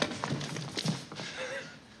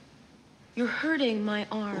 You're hurting my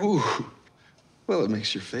arm. Ooh. Well, it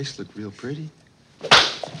makes your face look real pretty.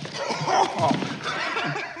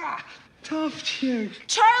 Tough chick.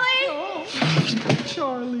 Charlie! Oh.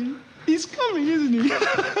 Charlie. He's coming, isn't he?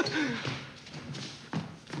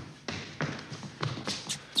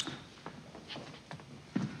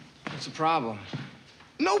 What's the problem?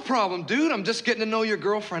 No problem, dude. I'm just getting to know your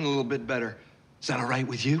girlfriend a little bit better. Is that all right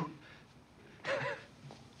with you?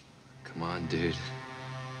 Come on, dude.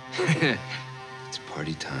 It's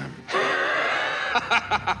party time.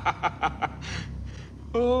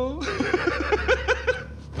 Oh.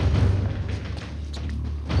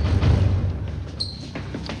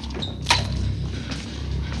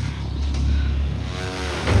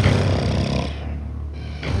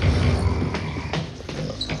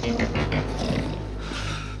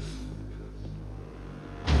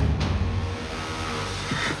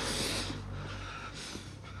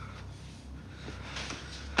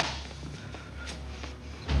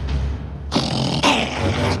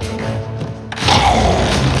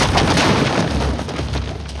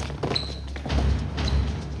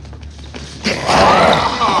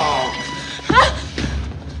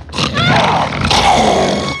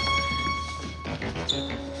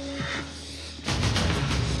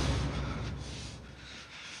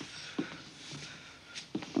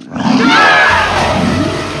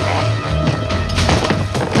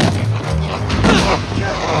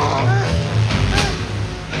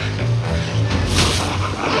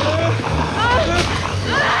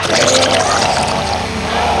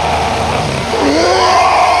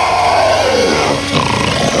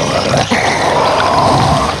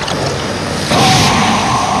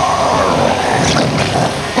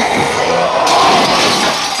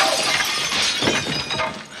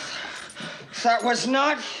 was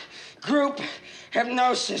not group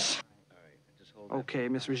hypnosis. Okay,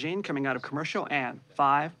 Miss Regine, coming out of commercial, and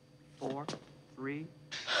 5, 4, 3.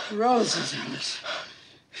 Roses, Alex.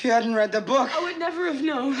 If you hadn't read the book. I would never have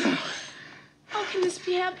known. How can this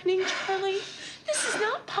be happening, Charlie? This is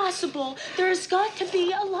not possible. There has got to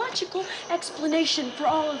be a logical explanation for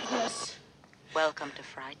all of this. Welcome to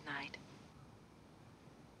Fright Night.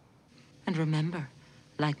 And remember,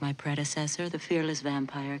 like my predecessor, the fearless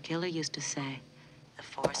vampire killer used to say, the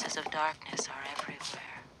forces of darkness are everywhere.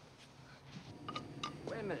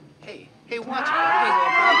 Wait a minute. Hey, watch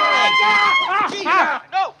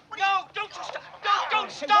No, don't you stop. Don't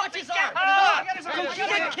stop me.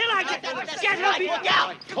 Get her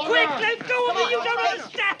out. Quick, let go of me. You don't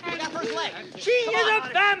understand. She is a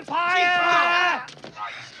vampire.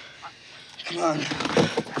 Come on.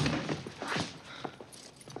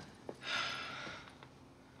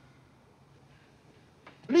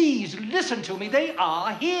 Please listen to me. They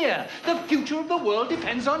are here. The future of the world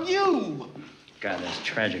depends on you. God, that's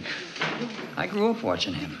tragic. I grew up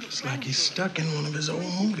watching him. It's like he's stuck in one of his old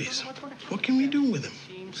movies. What can we do with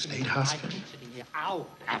him? State hospital? Hour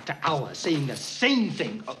after hour saying the same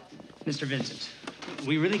thing. Oh, Mr. Vincent,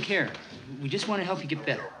 we really care. We just want to help you get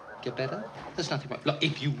better. Get better? There's nothing wrong. Look,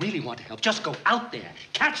 if you really want to help, just go out there,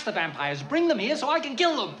 catch the vampires, bring them here so I can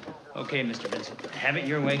kill them. Okay, Mr. Vincent, have it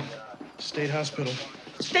your way. State hospital.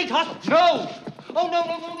 State hospital? No! Oh, no,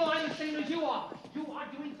 I'm the same as you are. You are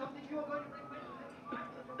doing something you are going to regret.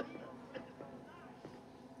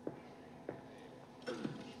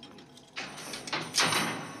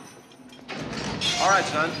 All right,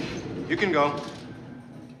 son. You can go.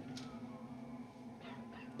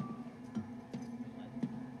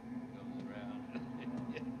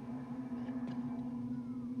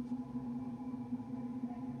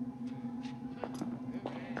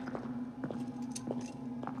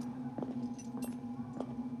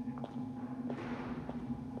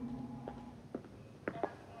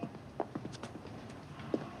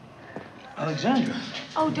 Alexandra.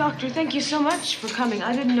 Oh, Doctor, thank you so much for coming.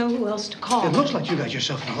 I didn't know who else to call. It looks like you got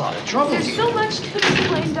yourself in a lot of trouble. There's so much to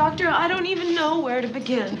explain, Doctor. I don't even know where to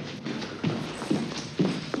begin.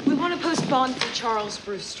 We want to postpone for Charles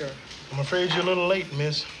Brewster. I'm afraid you're a little late,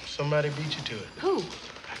 miss. Somebody beat you to it. Who?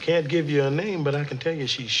 I can't give you a name, but I can tell you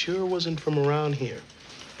she sure wasn't from around here.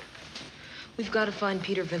 We've got to find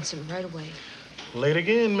Peter Vincent right away. Late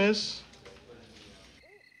again, miss.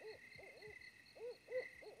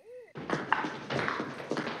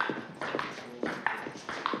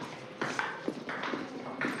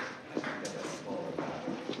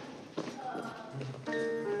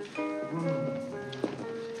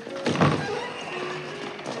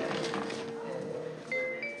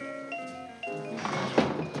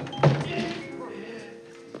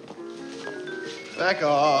 Back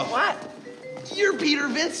off. What? You're Peter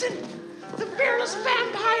Vincent? The fearless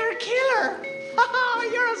vampire killer. Oh,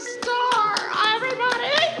 you're a star,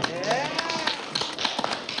 everybody.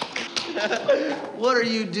 What are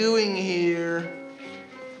you doing here?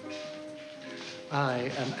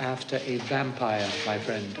 I am after a vampire, my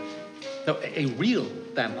friend. No, a real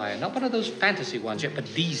vampire, not one of those fantasy ones yet, but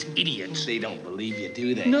these idiots. They don't believe you,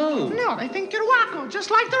 do they? No. No, they think you're wacko,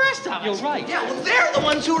 just like the rest of us. You're right. Yeah, well, they're the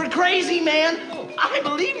ones who are crazy, man. I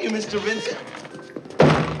believe you, Mr. Vincent.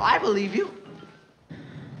 I believe you.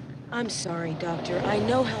 I'm sorry, Doctor. I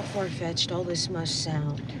know how far-fetched all this must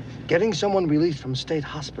sound. Getting someone released from state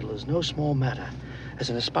hospital is no small matter.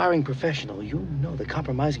 As an aspiring professional, you know the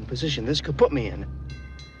compromising position this could put me in.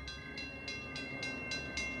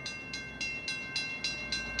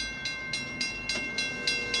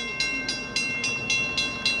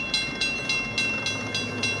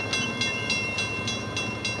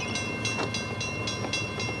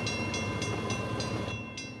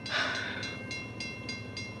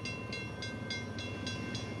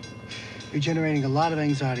 You're generating a lot of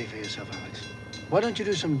anxiety for yourself, Alex. Why don't you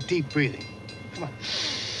do some deep breathing? Come on.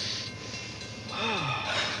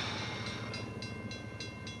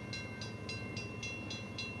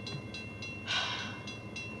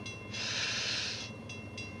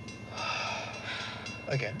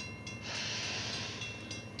 Again.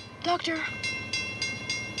 Doctor,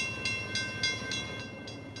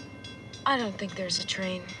 I don't think there's a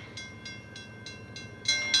train.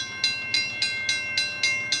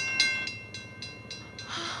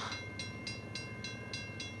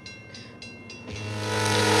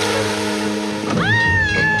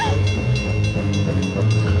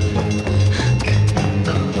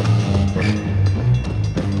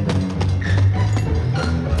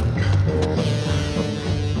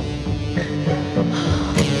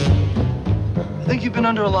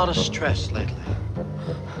 Under a lot of stress lately.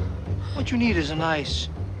 What's What you need is a nice,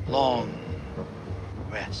 long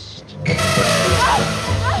rest.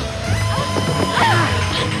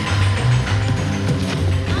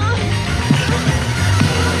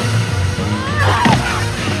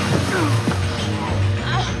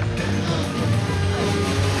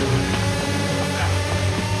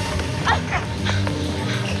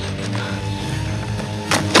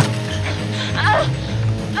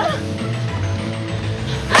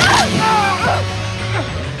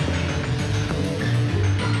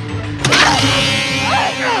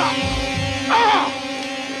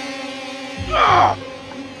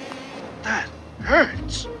 That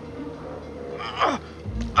hurts.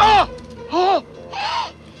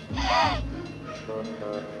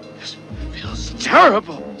 This feels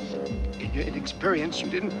terrible. In your inexperience, you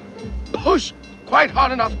didn't push quite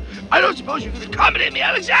hard enough. I don't suppose you could accommodate me,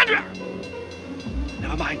 Alexandra.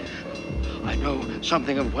 Never mind. I know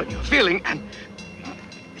something of what you're feeling, and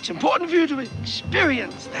it's important for you to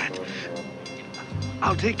experience that.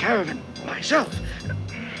 I'll take care of it myself.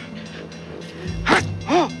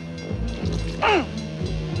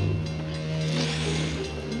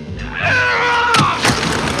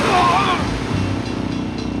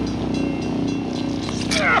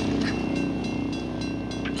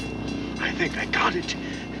 I think I got it.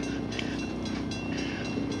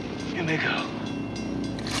 Here we go.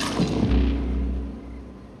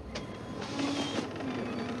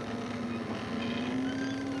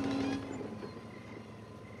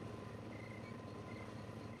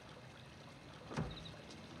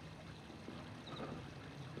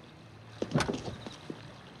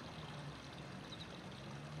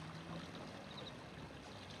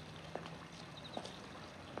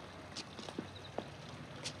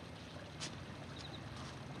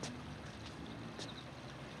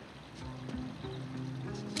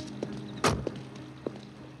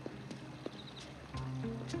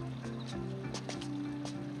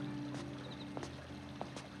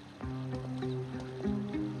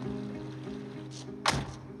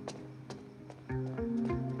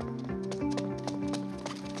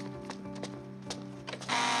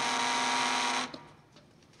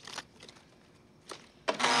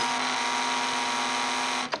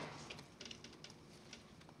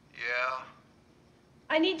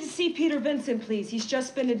 I need to see Peter Vincent, please. He's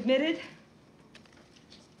just been admitted.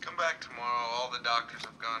 Come back tomorrow. All the doctors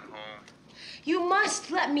have gone home. You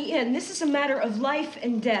must let me in. This is a matter of life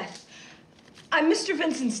and death. I'm Mr.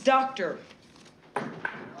 Vincent's doctor. You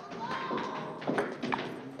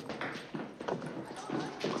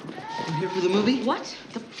here for the movie? What?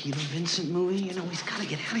 The Peter Vincent movie. You know, he's got to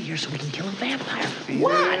get out of here so we can kill a vampire.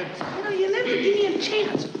 What? You know, you never give me a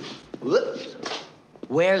chance. Whoops.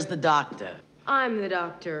 Where's the doctor? I'm the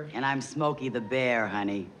doctor. And I'm Smokey the Bear,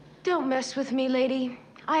 honey. Don't mess with me, lady.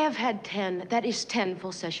 I have had 10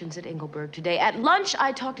 full sessions at Engelberg today. At lunch,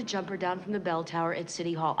 I talked to Jumper down from the bell tower at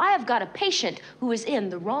City Hall. I have got a patient who is in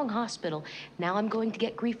the wrong hospital. Now I'm going to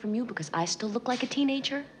get grief from you because I still look like a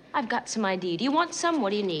teenager. I've got some ID. Do you want some?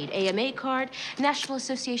 What do you need? AMA card, National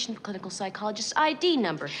Association for Clinical Psychologists ID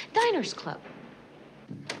number, Diners Club.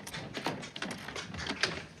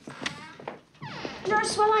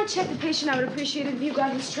 Nurse, while I check the patient, I would appreciate it if you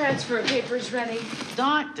got his transfer papers ready.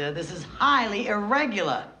 Doctor, this is highly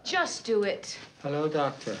irregular. Just do it. Hello,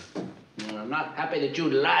 doctor. I'm not happy that you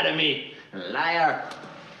lie to me, liar.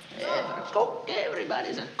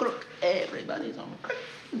 Everybody's a crook. Everybody's on crook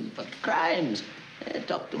for crimes.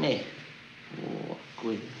 Talk to me. Walk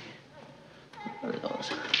with me. What are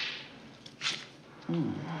those?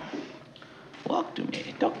 Walk to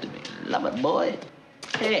me. Talk to me. Love it, boy.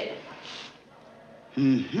 Hey.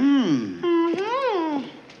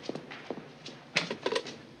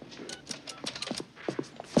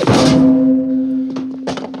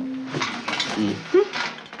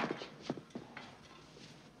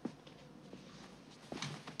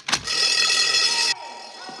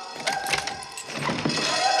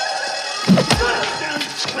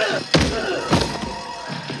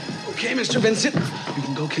 Okay, Mr. Vincent, you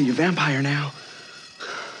can go kill your vampire now.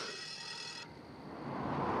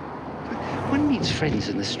 One meets friends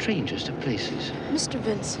in the strangest of places. Mr.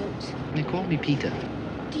 Vincent. They call me Peter.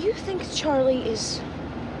 Do you think Charlie is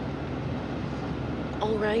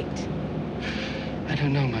all right? I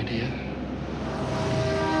don't know, my dear.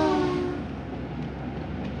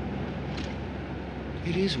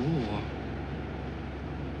 It is war.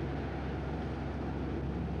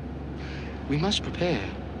 We must prepare.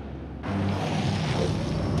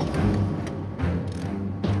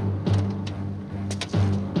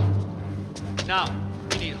 Now,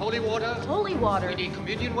 we need holy water. Holy water? We need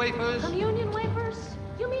communion wafers. Communion wafers?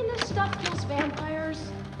 You mean this stuff kills vampires?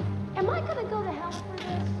 Am I gonna go to hell for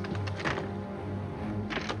this?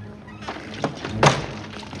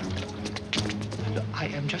 I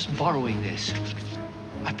am just borrowing this.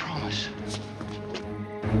 I promise.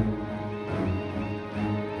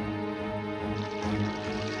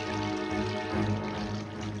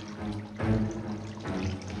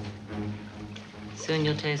 Soon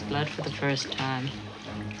you'll taste blood for the first time.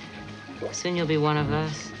 Soon you'll be one of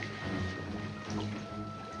us.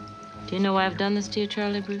 Do you know why I've done this to you,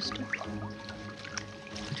 Charlie Brewster?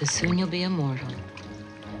 Because soon you'll be immortal.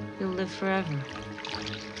 You'll live forever.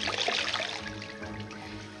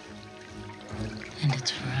 And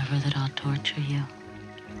it's forever that I'll torture you.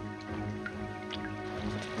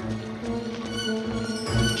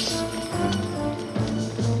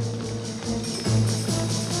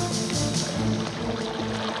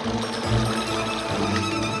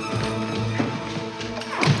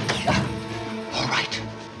 All right.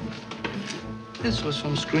 This was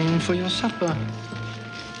from Scream for Your Supper.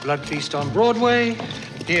 Blood Feast on Broadway.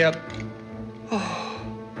 Here. Oh,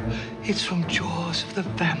 it's from Jaws of the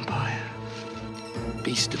Vampire.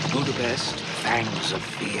 Beast of Budapest, Fangs of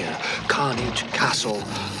Fear, Carnage Castle.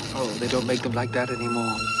 Oh, they don't make them like that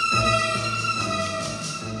anymore.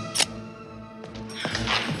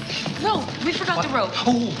 No, we forgot the rope.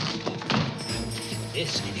 Oh!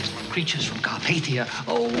 This is for creatures from Carpathia.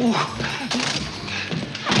 Oh!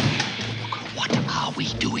 Look, what are we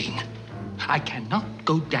doing? I cannot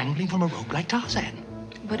go dangling from a rope like Tarzan.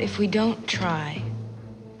 But if we don't try...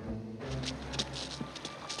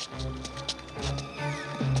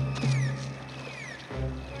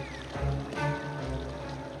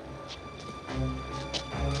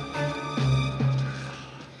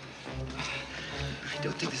 I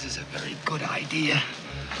don't think this is a very good idea.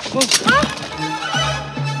 Okay.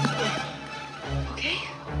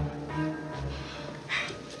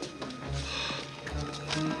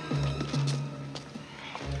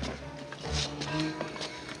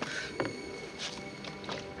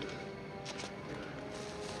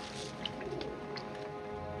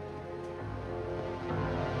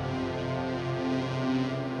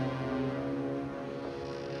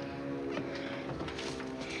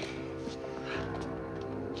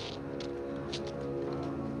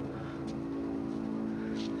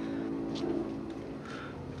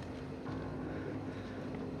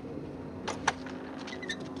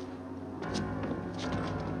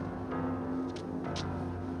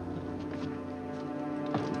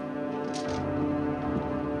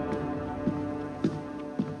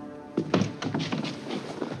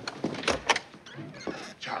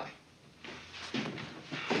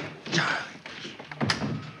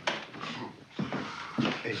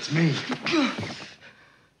 It's me.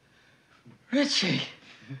 Richie.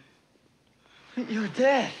 You're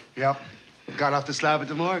dead. Yep. Got off the slab at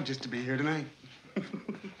the morgue just to be here tonight.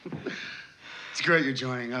 It's great you're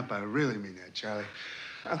joining up. I really mean that, Charlie.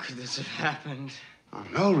 How could this have happened? I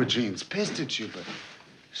know Regine's pissed at you, but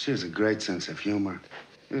she has a great sense of humor.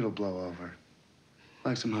 It'll blow over.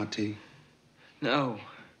 Like some hot tea? No.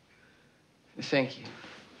 Thank you.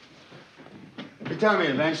 You tell me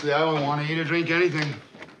eventually I won't want to eat or drink anything.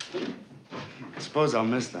 I suppose I'll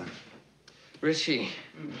miss that. Richie,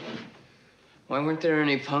 why weren't there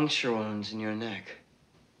any puncture wounds in your neck?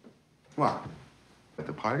 What? At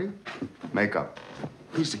the party? Makeup.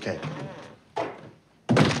 Piece of cake.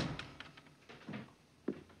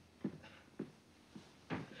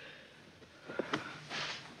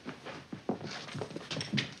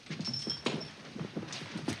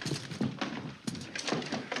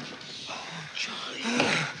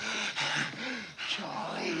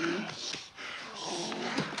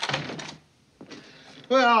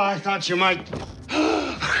 Well, I thought you might.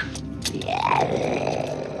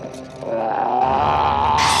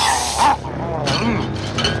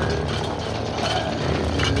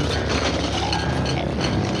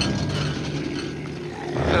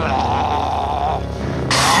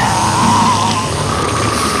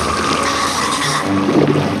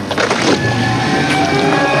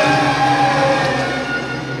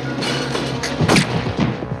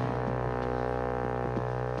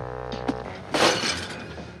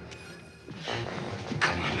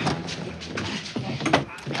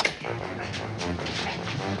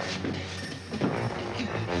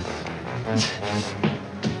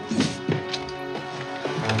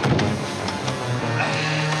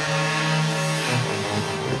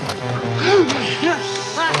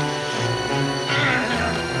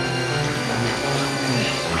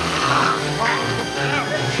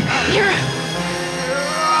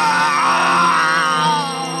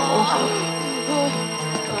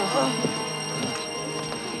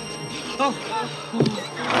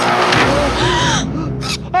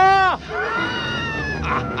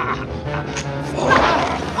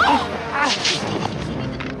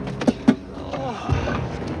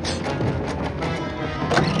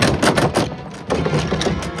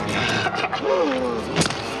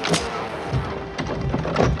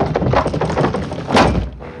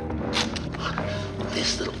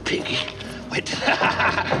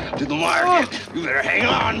 Hang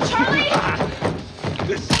on. Charlie!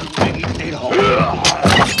 This is a big state hole.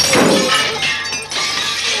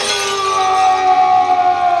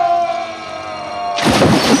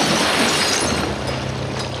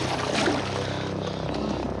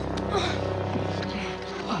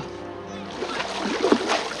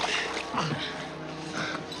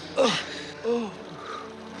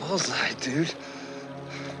 Bullseye, dude.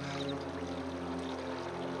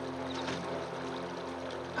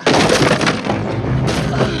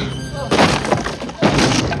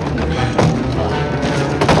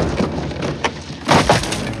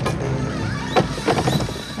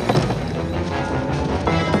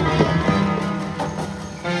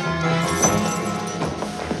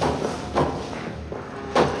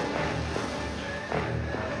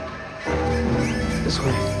 This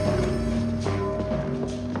way.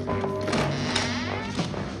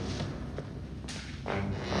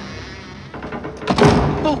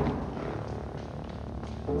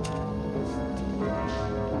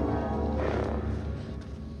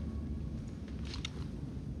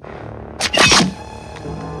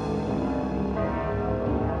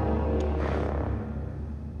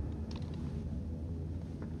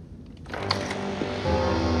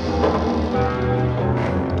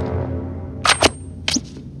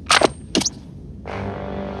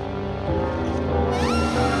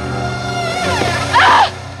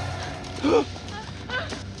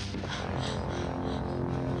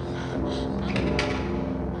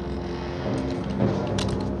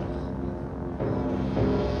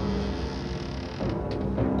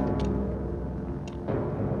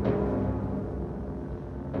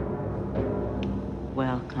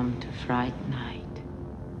 Welcome to Fright Night.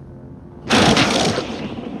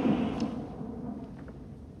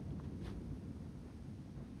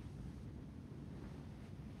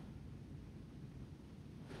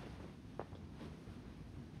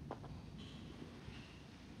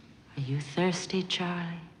 Are you thirsty,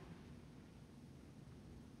 Charlie?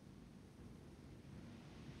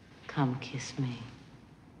 Come kiss me.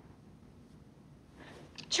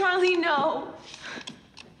 Charlie, no.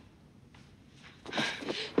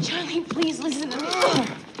 Charlie, please listen to me.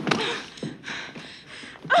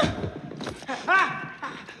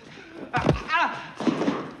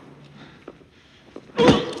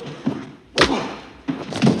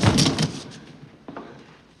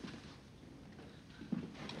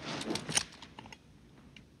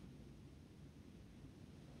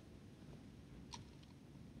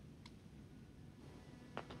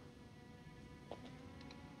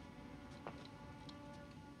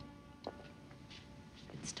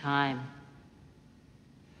 It's time.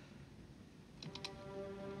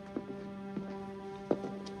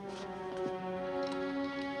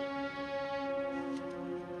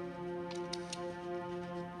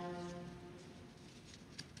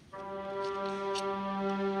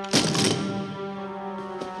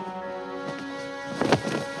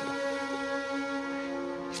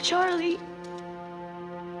 Charlie.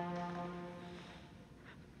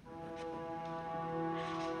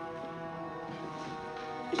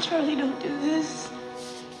 Charlie, don't do this.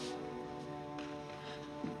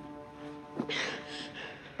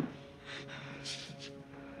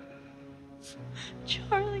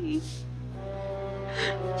 Charlie.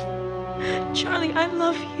 Charlie, I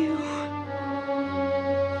love you.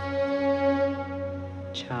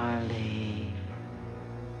 Charlie.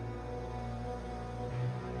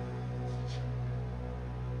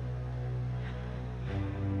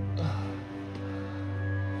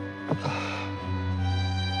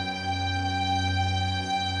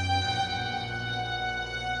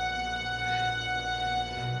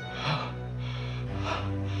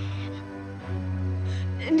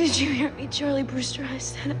 Did you hear me, Charlie Brewster? I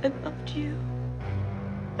said I loved you.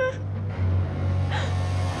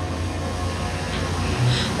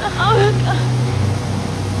 Oh, God.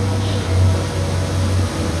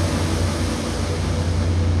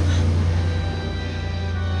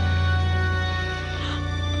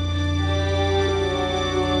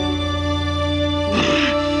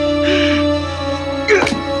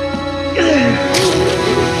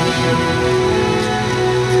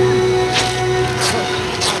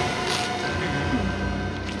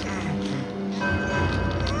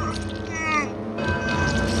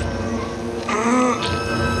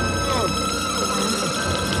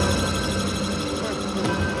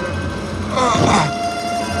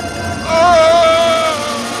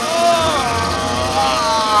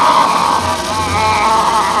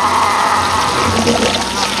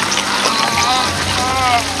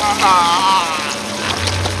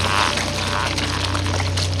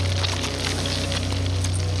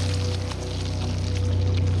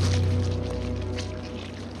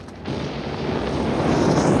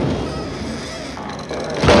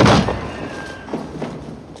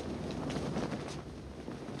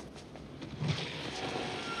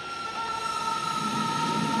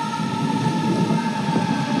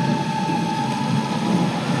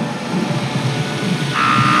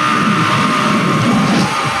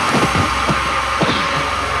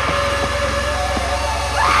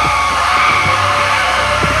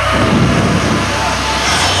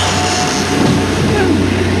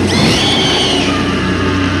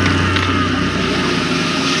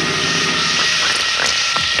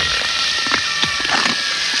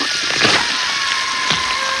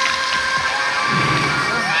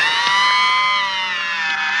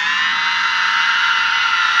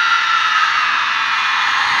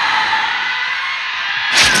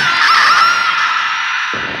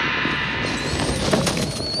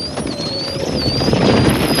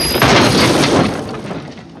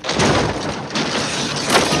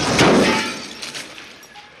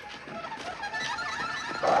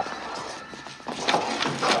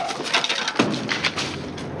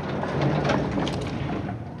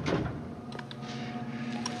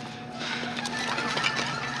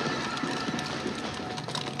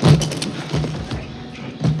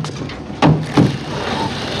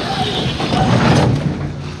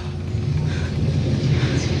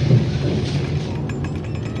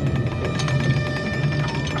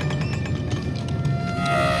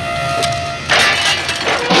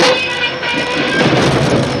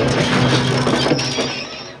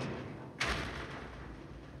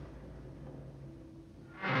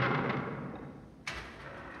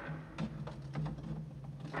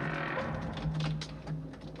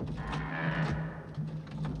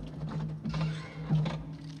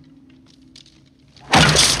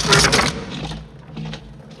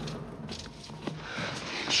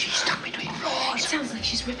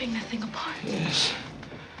 She's ripping that thing apart. Yes.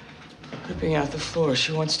 Ripping out the floor.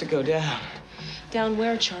 She wants to go down. Down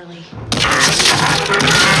where, Charlie?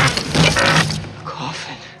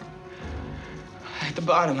 Coffin. At the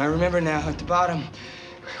bottom. I remember now. At the bottom.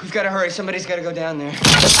 We've got to hurry. Somebody's got to go down there.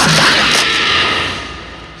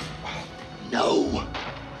 No.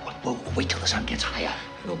 Wait till the sun gets higher.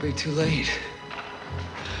 It'll be too late.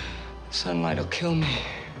 The sunlight will kill me.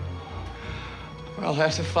 Or I'll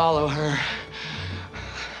have to follow her.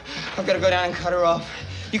 I've got to go down and cut her off.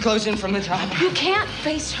 You close in from the top. You can't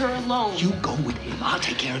face her alone. You go with him. I'll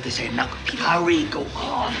take care of this end. Now, hurry. Go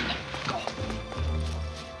on. Go.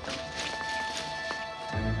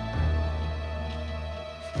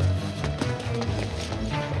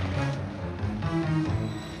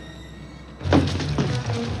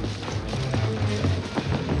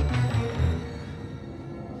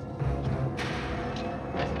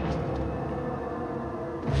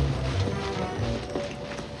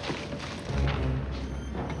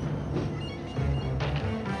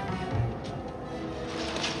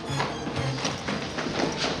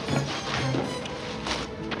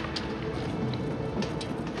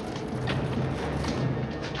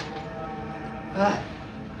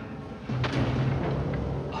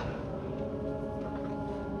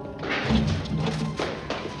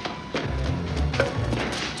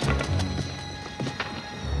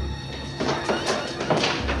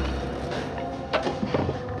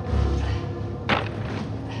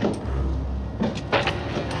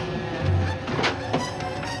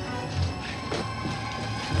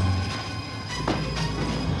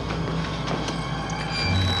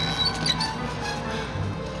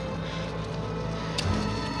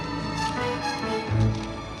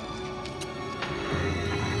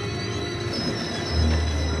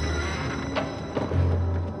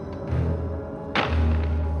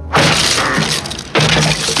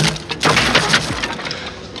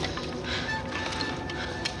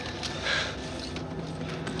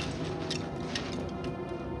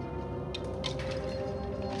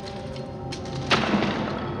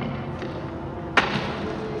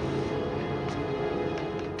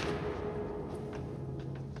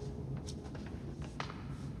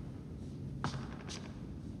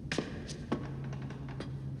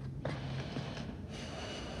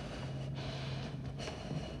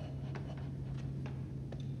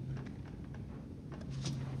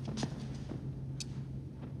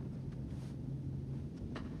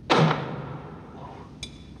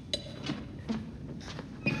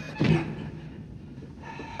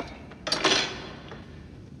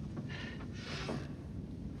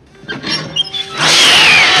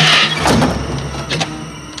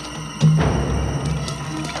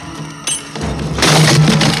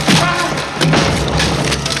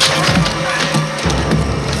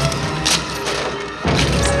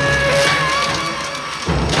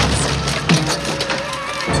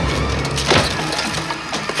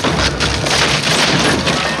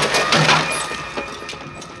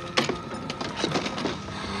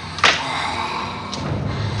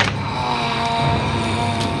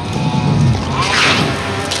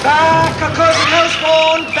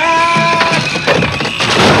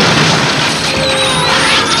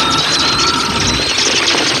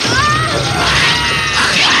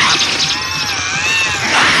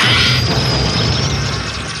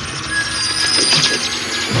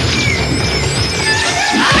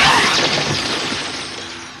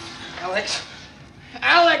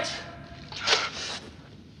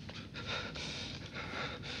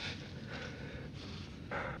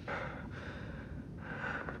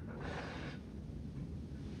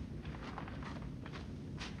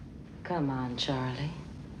 Come on, Charlie.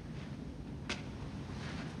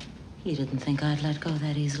 You didn't think I'd let go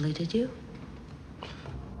that easily, did you?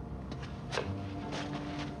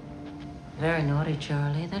 Very naughty,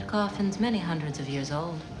 Charlie. That coffin's many hundreds of years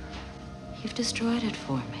old. You've destroyed it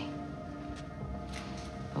for me.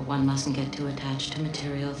 But one mustn't get too attached to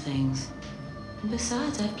material things. And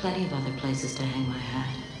besides, I've plenty of other places to hang my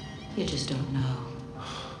hat. You just don't know.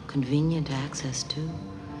 Convenient access to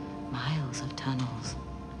miles of tunnels.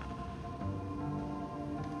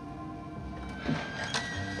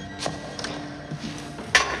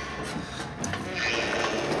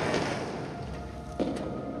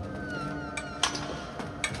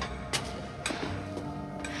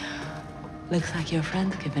 Looks like your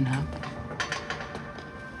friend's given up.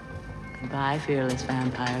 Goodbye, fearless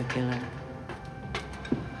vampire killer.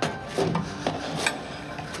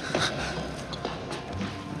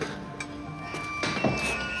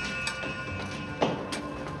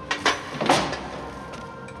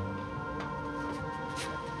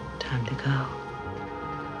 Time to go.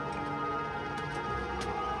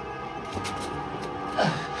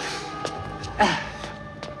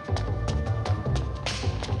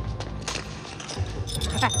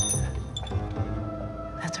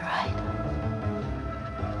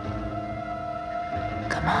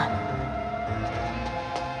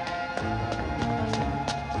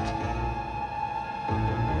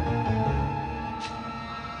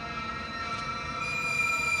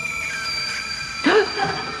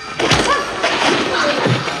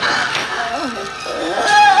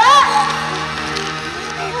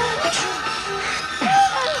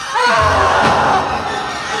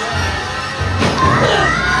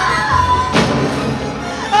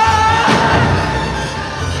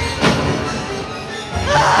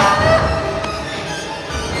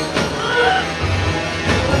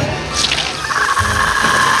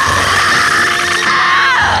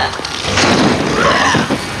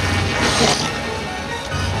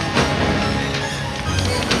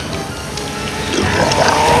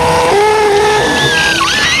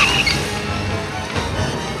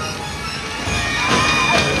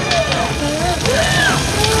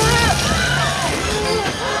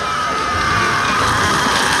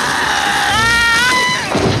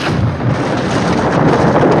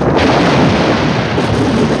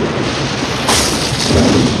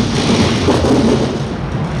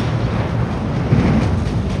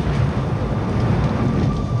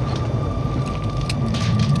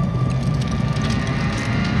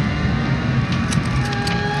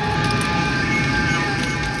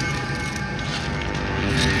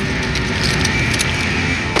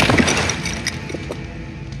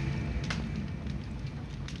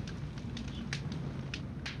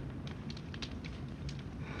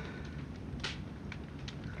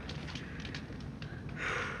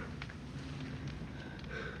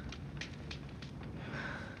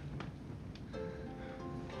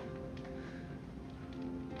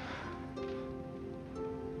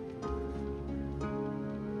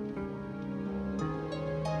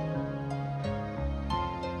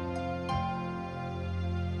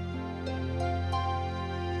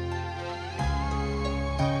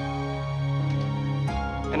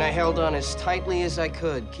 And I held on as tightly as I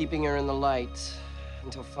could, keeping her in the light,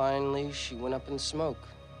 until finally she went up in smoke.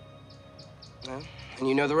 Well, and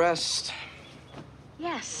you know the rest.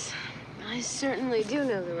 Yes, I certainly do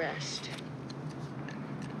know the rest.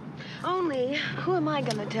 Only, who am I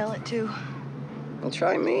gonna tell it to? Well,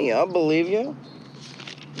 try me. I'll believe you.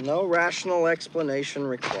 No rational explanation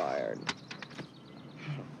required.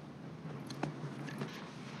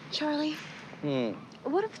 Charlie,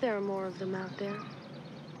 what if there are more of them out there?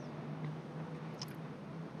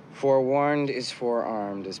 Forewarned is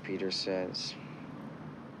forearmed, as Peter says.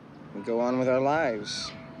 We go on with our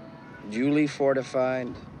lives, duly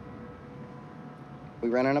fortified. We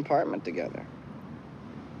rent an apartment together.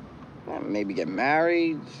 Maybe get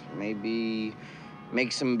married, maybe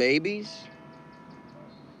make some babies,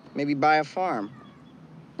 maybe buy a farm.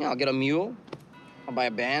 Yeah, I'll get a mule, I'll buy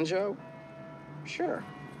a banjo, sure.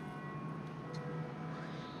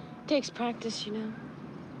 Takes practice, you know.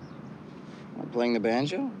 Playing the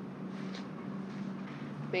banjo?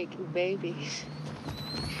 Making babies.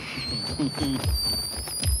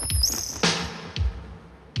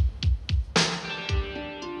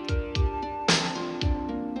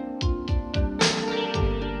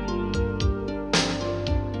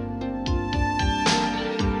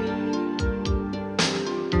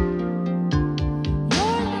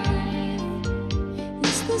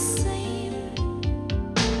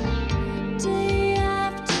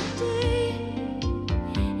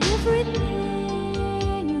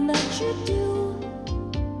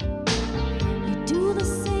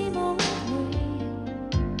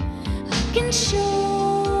 Show